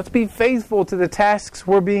 Let's be faithful to the tasks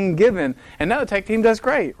we're being given. And now the tech team does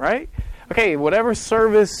great, right? Okay, whatever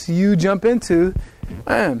service you jump into,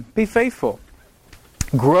 be faithful.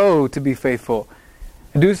 Grow to be faithful.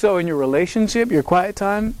 Do so in your relationship, your quiet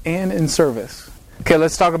time, and in service. Okay,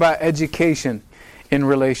 let's talk about education in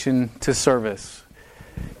relation to service.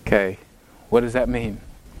 Okay, what does that mean?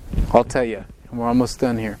 I'll tell you. And we're almost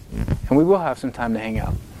done here. And we will have some time to hang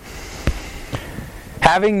out.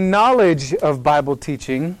 Having knowledge of Bible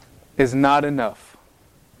teaching is not enough.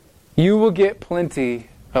 You will get plenty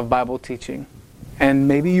of Bible teaching. And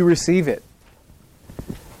maybe you receive it.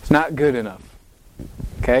 It's not good enough.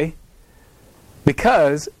 Okay?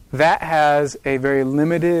 Because that has a very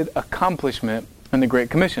limited accomplishment in the Great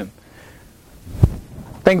Commission.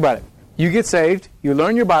 Think about it. You get saved, you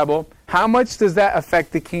learn your Bible. how much does that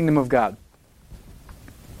affect the kingdom of God?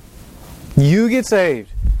 You get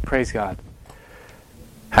saved. Praise God.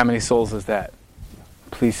 How many souls is that?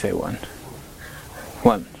 Please say one.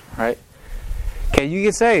 One, right? Okay, you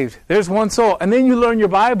get saved. There's one soul. And then you learn your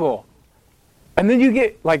Bible. And then you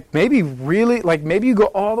get, maybe you go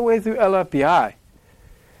all the way through LFBI.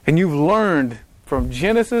 And you've learned from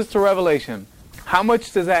Genesis to Revelation. How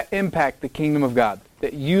much does that impact the kingdom of God?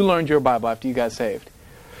 That you learned your Bible after you got saved?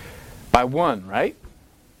 By one, right?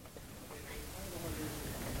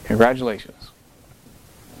 Congratulations.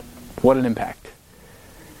 What an impact.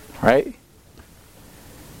 Right?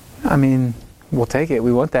 I mean, we'll take it.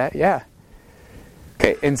 We want that. Yeah.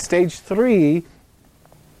 Okay, in stage 3,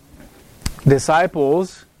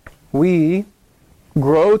 disciples, we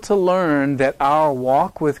grow to learn that our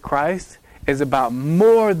walk with Christ is about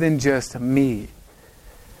more than just me.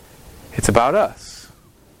 It's about us.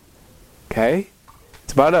 Okay?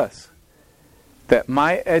 It's about us. That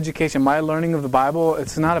my education, my learning of the Bible,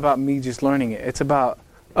 it's not about me just learning it. It's about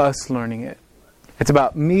us learning it. It's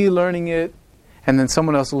about me learning it and then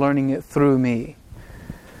someone else learning it through me.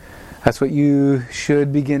 That's what you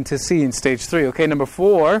should begin to see in stage 3. Okay, number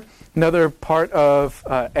 4, another part of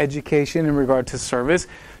education in regard to service.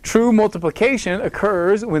 True multiplication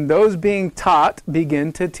occurs when those being taught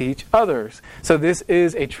begin to teach others. So this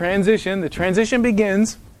is a transition. The transition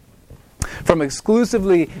begins from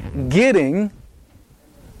exclusively getting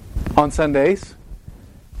on Sundays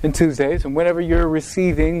and Tuesdays, and whenever you're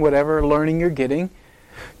receiving, whatever learning you're getting,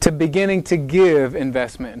 to beginning to give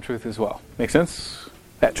investment in truth as well. Make sense?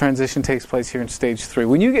 That transition takes place here in stage 3.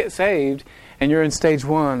 When you get saved and you're in stage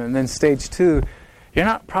 1 and then stage 2, you're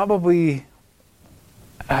not probably,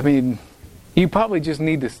 you probably just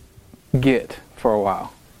need to get for a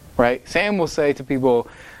while, right? Sam will say to people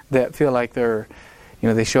that feel like they're,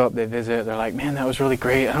 they show up, they visit, they're like, man, that was really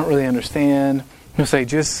great. I don't really understand. He'll say,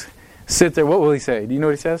 just sit there. What will he say? Do you know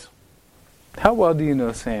what he says? How well do you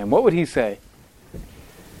know Sam? What would he say?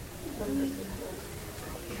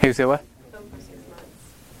 He would say what?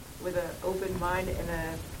 With an open mind and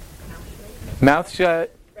a mouth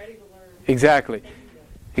shut. Ready to learn.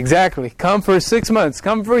 Exactly. Come for 6 months.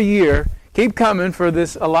 Come for a year. Keep coming for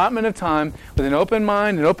this allotment of time with an open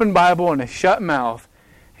mind, an open Bible, and a shut mouth,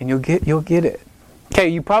 and you'll get it. Okay,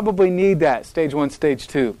 you probably need that. Stage 1, stage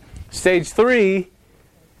 2. Stage 3,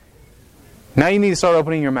 now you need to start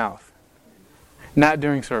opening your mouth. Not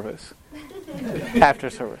during service. After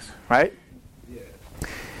service, right?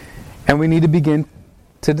 And we need to begin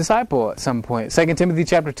to disciple at some point. 2 Timothy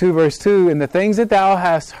chapter 2, verse 2, and the things that thou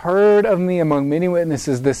hast heard of me among many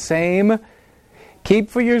witnesses, the same keep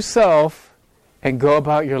for yourself and go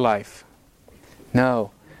about your life.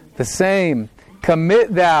 No, the same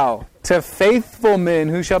commit thou to faithful men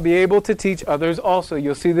who shall be able to teach others also.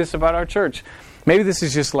 You'll see this about our church. Maybe this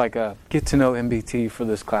is just like a get to know MBT for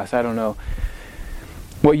this class. I don't know.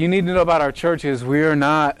 What you need to know about our church is we are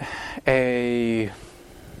not a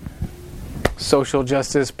social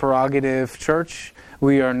justice prerogative church.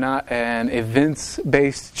 We are not an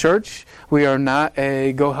events-based church. We are not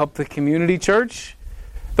a go help the community church.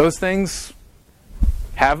 Those things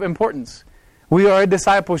have importance. We are a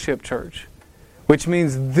discipleship church, which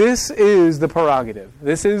means this is the prerogative.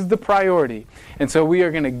 This is the priority. And so we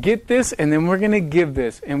are going to get this and then we're going to give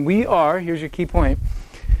this. And we are, here's your key point.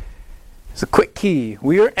 It's a quick key.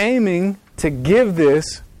 We are aiming to give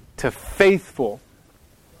this to faithful.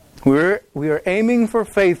 We are aiming for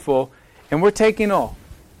faithful, and we're taking all.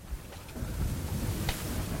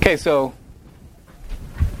 Okay, so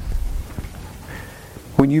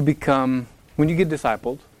when you get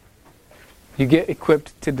discipled, you get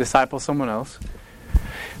equipped to disciple someone else.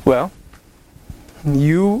 Well,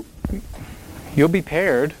 you'll be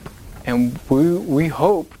paired, and we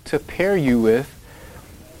hope to pair you with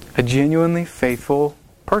a genuinely faithful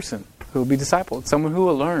person who will be discipled, someone who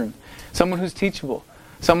will learn, someone who's teachable,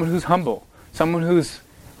 someone who's humble, someone who's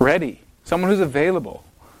ready, someone who's available,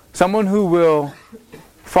 someone who will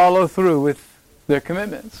follow through with their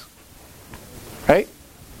commitments. Right?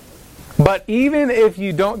 But even if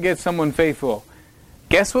you don't get someone faithful,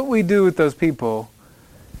 guess what we do with those people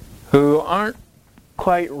who aren't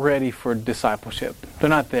quite ready for discipleship? They're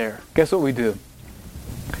not there. Guess what we do?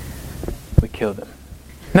 We kill them.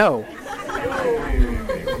 No.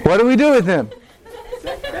 What do we do with them?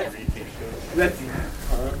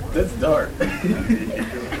 That's dark.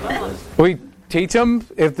 We teach them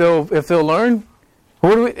if they'll learn.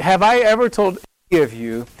 Have I ever told any of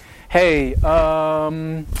you, hey,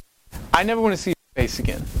 I never want to see your face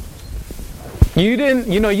again? You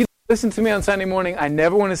didn't listen to me on Sunday morning. I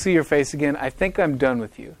never want to see your face again. I think I'm done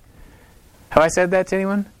with you. Have I said that to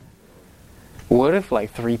anyone? What if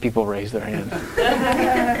like 3 people raise their hand?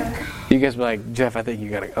 You guys be like, Jeff, I think you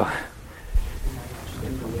gotta go.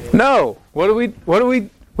 No. What do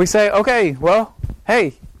we say? Okay, well,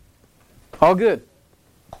 hey, all good.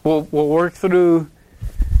 We'll work through,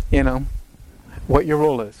 what your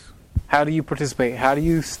role is. How do you participate? How do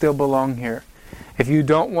you still belong here? If you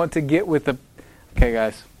don't want to get with okay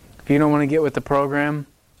guys, if you don't want to get with the program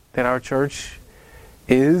that our church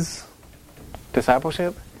is,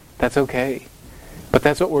 discipleship, that's okay. But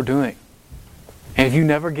that's what we're doing. And if you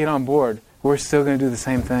never get on board, we're still going to do the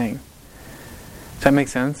same thing. Does that make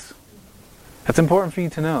sense? That's important for you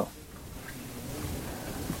to know.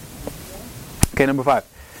 Okay, number 5.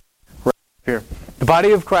 Right here. The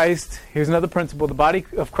body of Christ, here's another principle. The body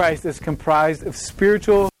of Christ is comprised of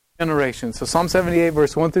spiritual generations. So Psalm 78,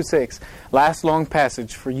 verse 1 through 6. Last long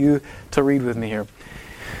passage for you to read with me here.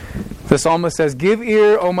 The psalmist says, "Give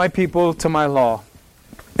ear, O my people, to my law.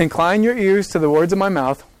 Incline your ears to the words of my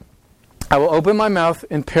mouth. I will open my mouth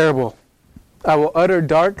in parable. I will utter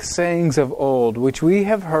dark sayings of old, which we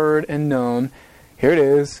have heard and known." Here it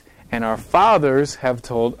is. "And our fathers have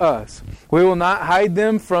told us. We will not hide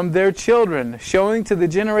them from their children, showing to the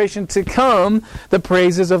generation to come the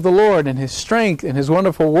praises of the Lord and His strength and His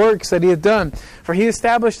wonderful works that He hath done. For He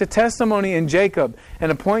established a testimony in Jacob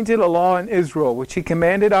and appointed a law in Israel, which He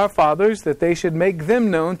commanded our fathers that they should make them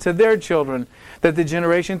known to their children, that the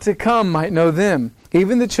generation to come might know them,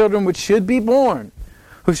 even the children which should be born,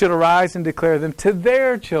 who should arise and declare them to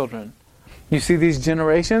their children." You see these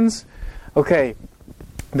generations? Okay.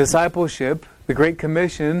 Discipleship, the Great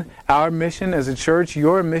Commission, our mission as a church,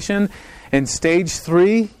 your mission. In stage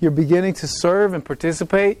 3, you're beginning to serve and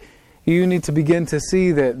participate. You need to begin to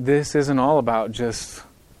see that this isn't all about just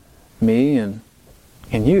me and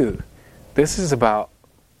you. This is about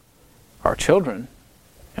our children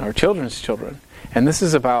and our children's children. And this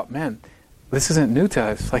is about, this isn't new to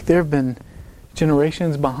us. Like there have been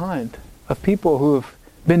generations behind of people who have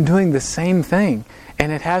been doing the same thing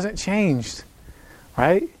and it hasn't changed.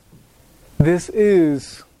 Right? This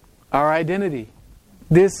is our identity.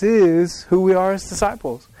 This is who we are as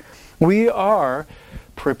disciples. We are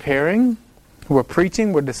preparing, we're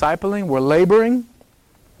preaching, we're discipling, we're laboring,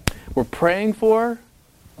 we're praying for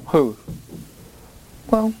who?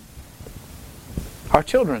 Well, our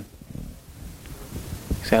children.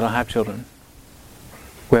 You say, I don't have children.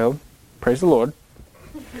 Well, praise the Lord,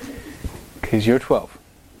 because you're 12.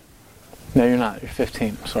 No, you're not. You're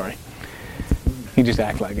 15. I'm sorry. You just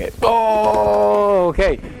act like it. Oh,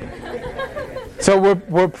 okay. So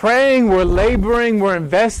we're praying, we're laboring, we're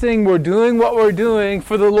investing, we're doing what we're doing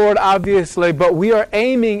for the Lord, obviously, but we are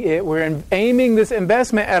aiming aiming this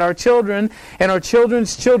investment at our children and our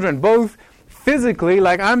children's children, both physically,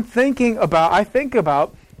 like I think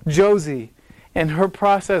about Josie and her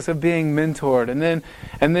process of being mentored,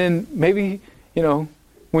 and then maybe,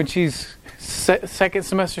 when she's second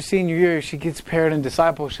semester senior year, she gets paired in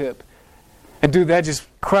discipleship. And dude, that just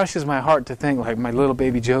crushes my heart to think like my little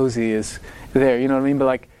baby Josie is there, you know what I mean? But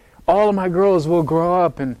like all of my girls will grow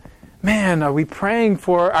up and man, are we praying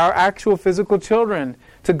for our actual physical children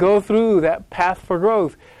to go through that path for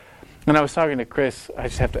growth? And I was talking to Chris, I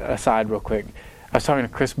just have to aside real quick. I was talking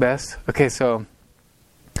to Chris Best. Okay, so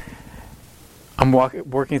I'm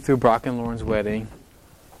working through Brock and Lauren's wedding,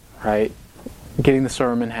 right? Getting the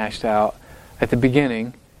sermon hashed out. At the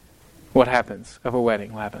beginning, what happens of a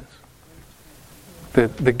wedding? What happens?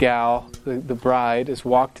 The gal, the bride, is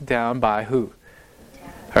walked down by who?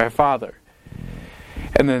 Her father.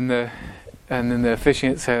 And then the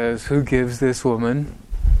officiant says, "Who gives this woman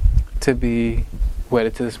to be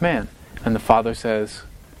wedded to this man?" And the father says,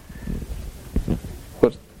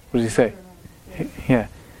 "What does he say?" "Yeah,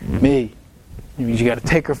 me." It means you got to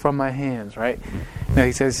take her from my hands, right? No,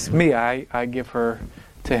 he says, "Me, I give her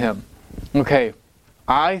to him." Okay,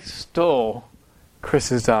 I stole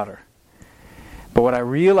Chris's daughter. But what I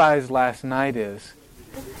realized last night is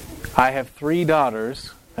I have 3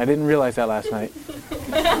 daughters. I didn't realize that last night.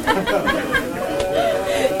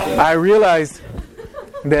 I realized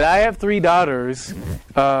that I have 3 daughters,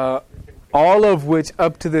 all of which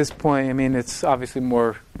up to this point, I mean, it's obviously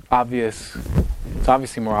more obvious. It's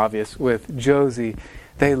obviously more obvious with Josie.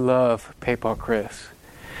 They love Paypal Chris.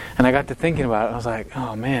 And I got to thinking about it. I was like,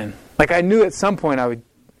 oh man. Like I knew at some point I would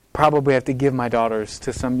probably have to give my daughters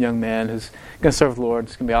to some young man who's going to serve the Lord.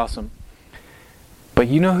 It's going to be awesome. But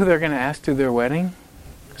you know who they're going to ask to their wedding?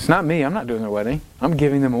 It's not me. I'm not doing their wedding. I'm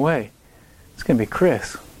giving them away. It's going to be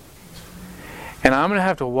Chris. And I'm going to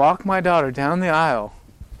have to walk my daughter down the aisle.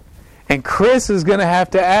 And Chris is going to have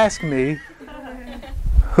to ask me,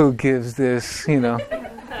 who gives this,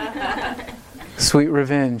 sweet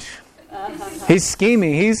revenge? He's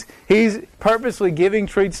scheming. He's purposely giving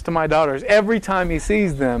treats to my daughters every time he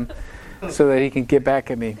sees them so that he can get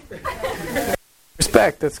back at me.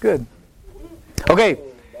 Respect, that's good. Okay,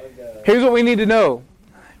 here's what we need to know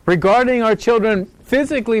regarding our children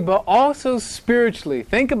physically, but also spiritually.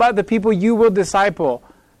 Think about the people you will disciple,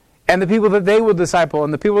 and the people that they will disciple,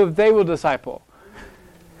 and the people that they will disciple.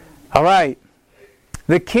 All right.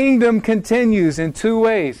 The kingdom continues in two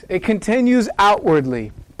ways. It continues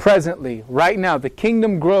outwardly, presently, right now. The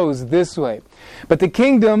kingdom grows this way. But the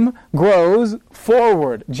kingdom grows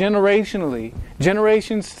forward, generationally,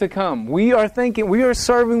 generations to come. We are thinking, we are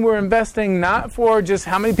serving, we're investing not for just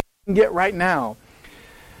how many people we can get right now,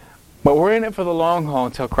 but we're in it for the long haul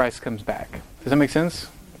until Christ comes back. Does that make sense?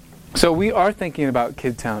 So we are thinking about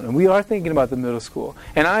Kidtown, and we are thinking about the middle school.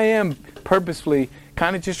 And I am purposefully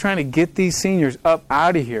kind of just trying to get these seniors up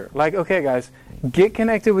out of here. Like, okay, guys, get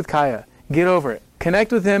connected with Kaya. Get over it.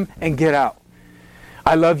 Connect with him and get out.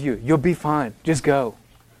 I love you. You'll be fine. Just go.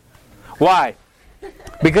 Why?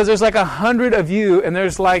 Because there's like 100 of you, and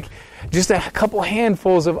there's like just a couple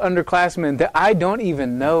handfuls of underclassmen that I don't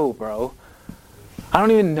even know, bro. I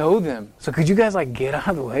don't even know them. So could you guys like get out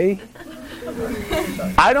of the way?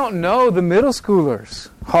 I don't know the middle schoolers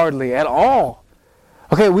hardly at all.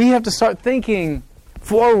 Okay, we have to start thinking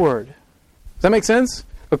forward. Does that make sense?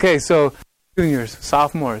 Okay, so juniors,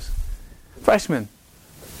 sophomores, freshmen,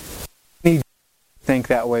 need to think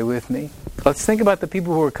that way with me. Let's think about the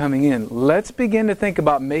people who are coming in. Let's begin to think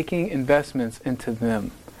about making investments into them.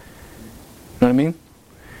 You know what I mean?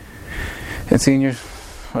 And seniors,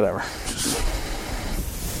 whatever.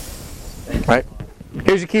 Right?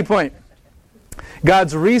 Here's your key point.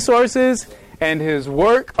 God's resources and His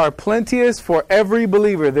work are plenteous for every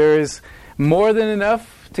believer. There is more than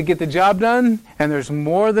enough to get the job done, and there's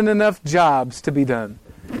more than enough jobs to be done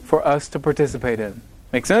for us to participate in.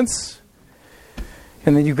 Make sense?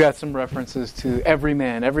 And then you've got some references to every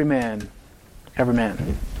man, every man, every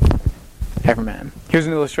man, every man. Here's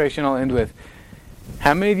an illustration I'll end with.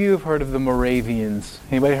 How many of you have heard of the Moravians?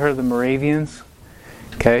 Anybody heard of the Moravians?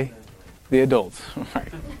 Okay. The adults. All right.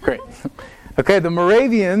 Great. Okay, the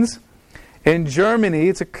Moravians in Germany,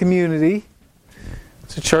 it's a community.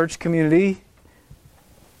 It's a church community.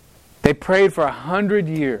 They prayed for 100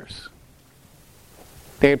 years.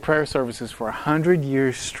 They had prayer services for 100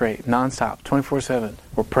 years straight, nonstop, 24/7.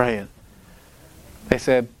 We're praying. They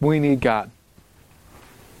said, we need God.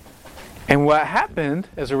 And what happened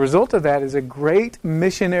as a result of that is a great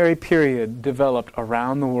missionary period developed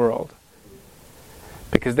around the world.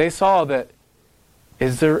 Because they saw that,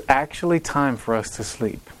 is there actually time for us to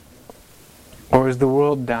sleep? Or is the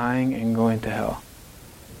world dying and going to hell?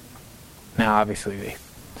 Now, obviously, they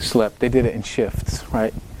slept. They did it in shifts,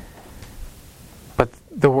 right? But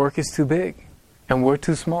the work is too big, and we're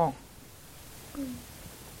too small.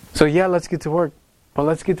 So yeah, let's get to work, but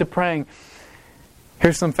let's get to praying.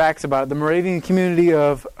 Here's some facts about it. The Moravian community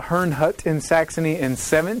of Herrnhut in Saxony in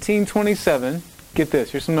 1727, get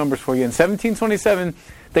this, here's some numbers for you. In 1727,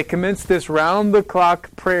 they commenced this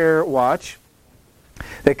round-the-clock prayer watch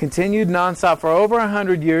that continued nonstop for over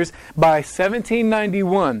 100 years. By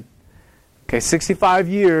 1791, 65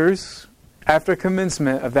 years after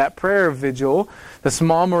commencement of that prayer vigil, the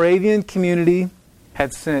small Moravian community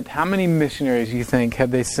had sent, how many missionaries do you think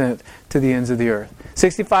have they sent to the ends of the earth?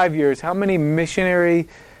 65 years, how many missionaries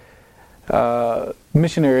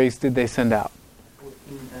did they send out?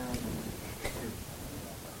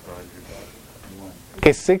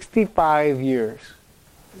 65 years.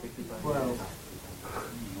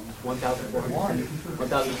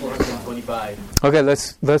 1,425. Okay,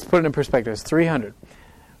 let's put it in perspective. It's 300.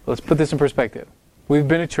 Let's put this in perspective. We've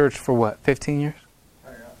been a church for what, 15 years?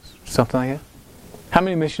 Something like that? How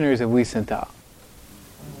many missionaries have we sent out?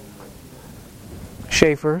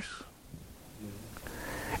 Schaefer's.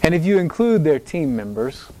 And if you include their team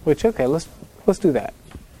members, which, okay, let's do that.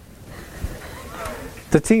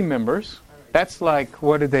 The team members, that's like,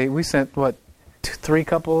 what did we sent, 3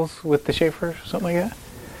 couples with the Schaefer's, something like that?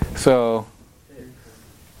 So,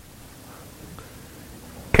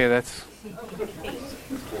 okay, that's,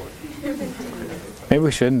 maybe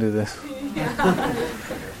we shouldn't do this.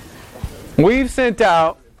 We've sent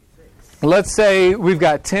out, let's say we've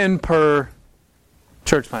got 10 per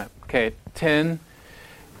church plant. Okay, 10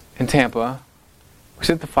 in Tampa. We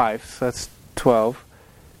sent the 5, so that's 12.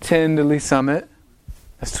 10 to Lee Summit,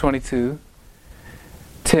 that's 22.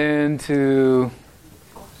 10 to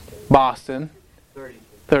Boston,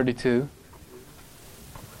 32.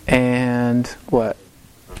 And what?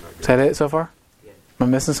 Is that it so far? Am I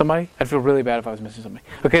missing somebody? I'd feel really bad if I was missing somebody.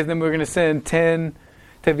 Okay, then we're going to send 10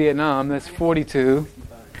 to Vietnam. That's 42.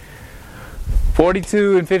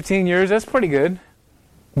 42 in 15 years, that's pretty good.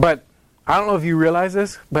 But I don't know if you realize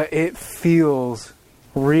this, but it feels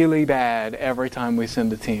really bad every time we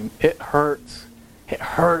send a team. It hurts. It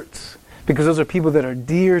hurts. Because those are people that are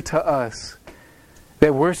dear to us,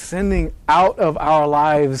 that we're sending out of our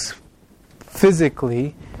lives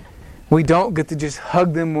physically. We don't get to just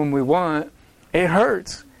hug them when we want. It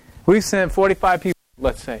hurts. We've sent 45 people,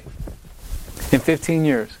 let's say, in 15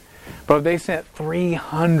 years. But if they sent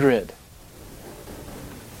 300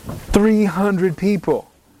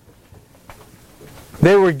 people,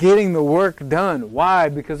 they were getting the work done. Why?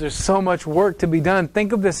 Because there's so much work to be done.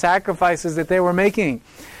 Think of the sacrifices that they were making.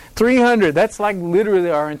 300, that's like literally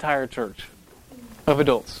our entire church of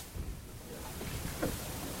adults.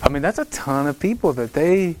 I mean, that's a ton of people that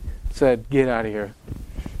they said, get out of here.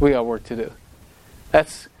 We got work to do.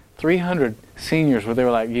 That's 300 seniors where they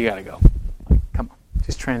were like, you got to go. Come on,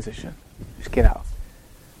 just transition. Just get out.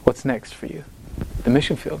 What's next for you? The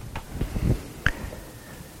mission field.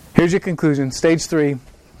 Here's your conclusion. Stage 3,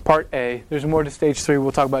 part A. There's more to stage 3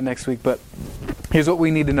 we'll talk about next week, but here's what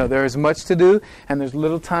we need to know. There is much to do, and there's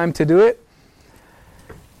little time to do it.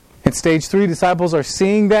 In stage 3, disciples are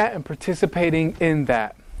seeing that and participating in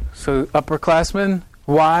that. So, upperclassmen,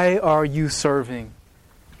 why are you serving?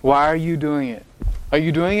 Why are you doing it? Are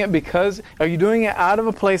you doing it out of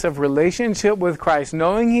a place of relationship with Christ,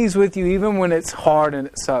 knowing He's with you even when it's hard and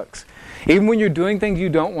it sucks? Even when you're doing things you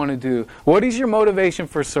don't want to do. What is your motivation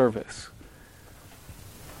for service?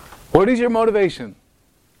 What is your motivation?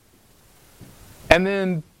 And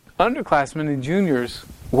then underclassmen and juniors,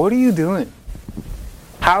 what are you doing?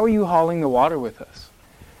 How are you hauling the water with us?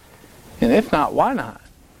 And if not, why not?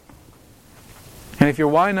 And if your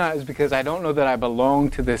why not is because I don't know that I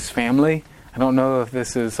belong to this family. I don't know if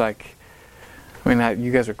this is like,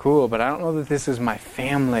 you guys are cool, but I don't know that this is my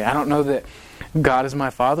family. I don't know that God is my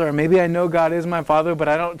father. Or maybe I know God is my father, but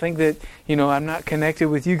I don't think that, I'm not connected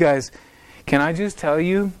with you guys. Can I just tell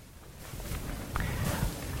you,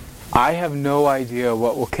 I have no idea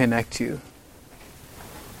what will connect you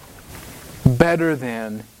better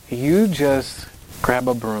than you just grab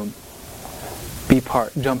a broom,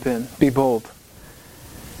 jump in, be bold.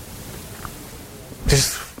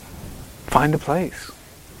 Just find a place.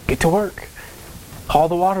 Get to work. Haul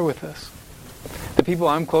the water with us. The people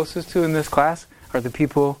I'm closest to in this class are the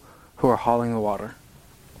people who are hauling the water.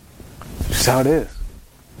 Just how it is.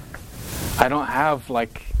 I don't have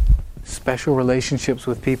special relationships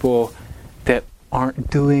with people that aren't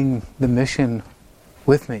doing the mission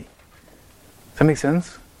with me. Does that make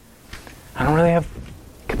sense? I don't really have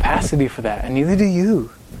capacity for that, and neither do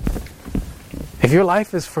you. If your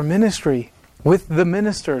life is for ministry, with the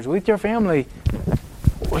ministers, with your family,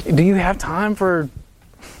 do you have time for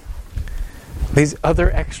these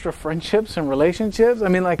other extra friendships and relationships?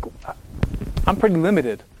 I'm pretty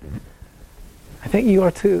limited. I think you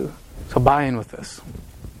are too. So buy in with us.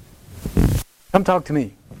 Come talk to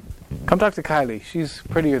me. Come talk to Kylie. She's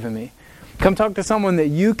prettier than me. Come talk to someone that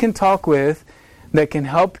you can talk with that can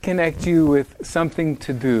help connect you with something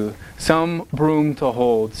to do, some broom to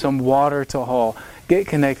hold, some water to haul. Get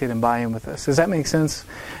connected and buy in with us. Does that make sense?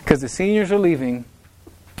 Because the seniors are leaving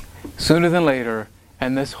sooner than later,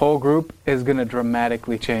 and this whole group is going to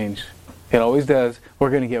dramatically change. It always does. We're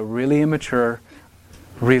going to get really immature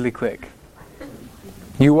really quick.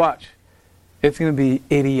 You watch. It's going to be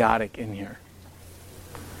idiotic in here.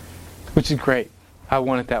 Which is great. I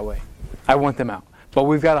want it that way. I want them out. But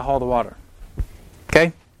we've got to haul the water.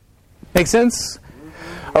 Okay? Make sense?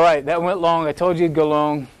 All right, that went long. I told you it'd go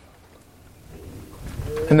long.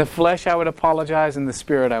 In the flesh, I would apologize. In the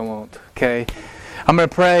spirit, I won't. Okay? I'm going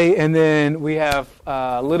to pray, and then we have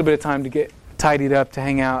a little bit of time to get tidied up to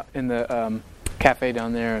hang out in the cafe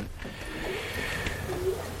down there.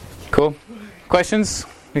 Cool? Questions?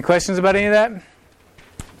 Any questions about any of that?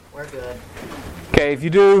 We're good. Okay, if you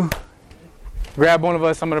do, grab one of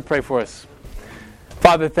us. I'm going to pray for us.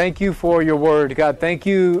 Father, thank you for your word. God, thank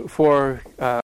you for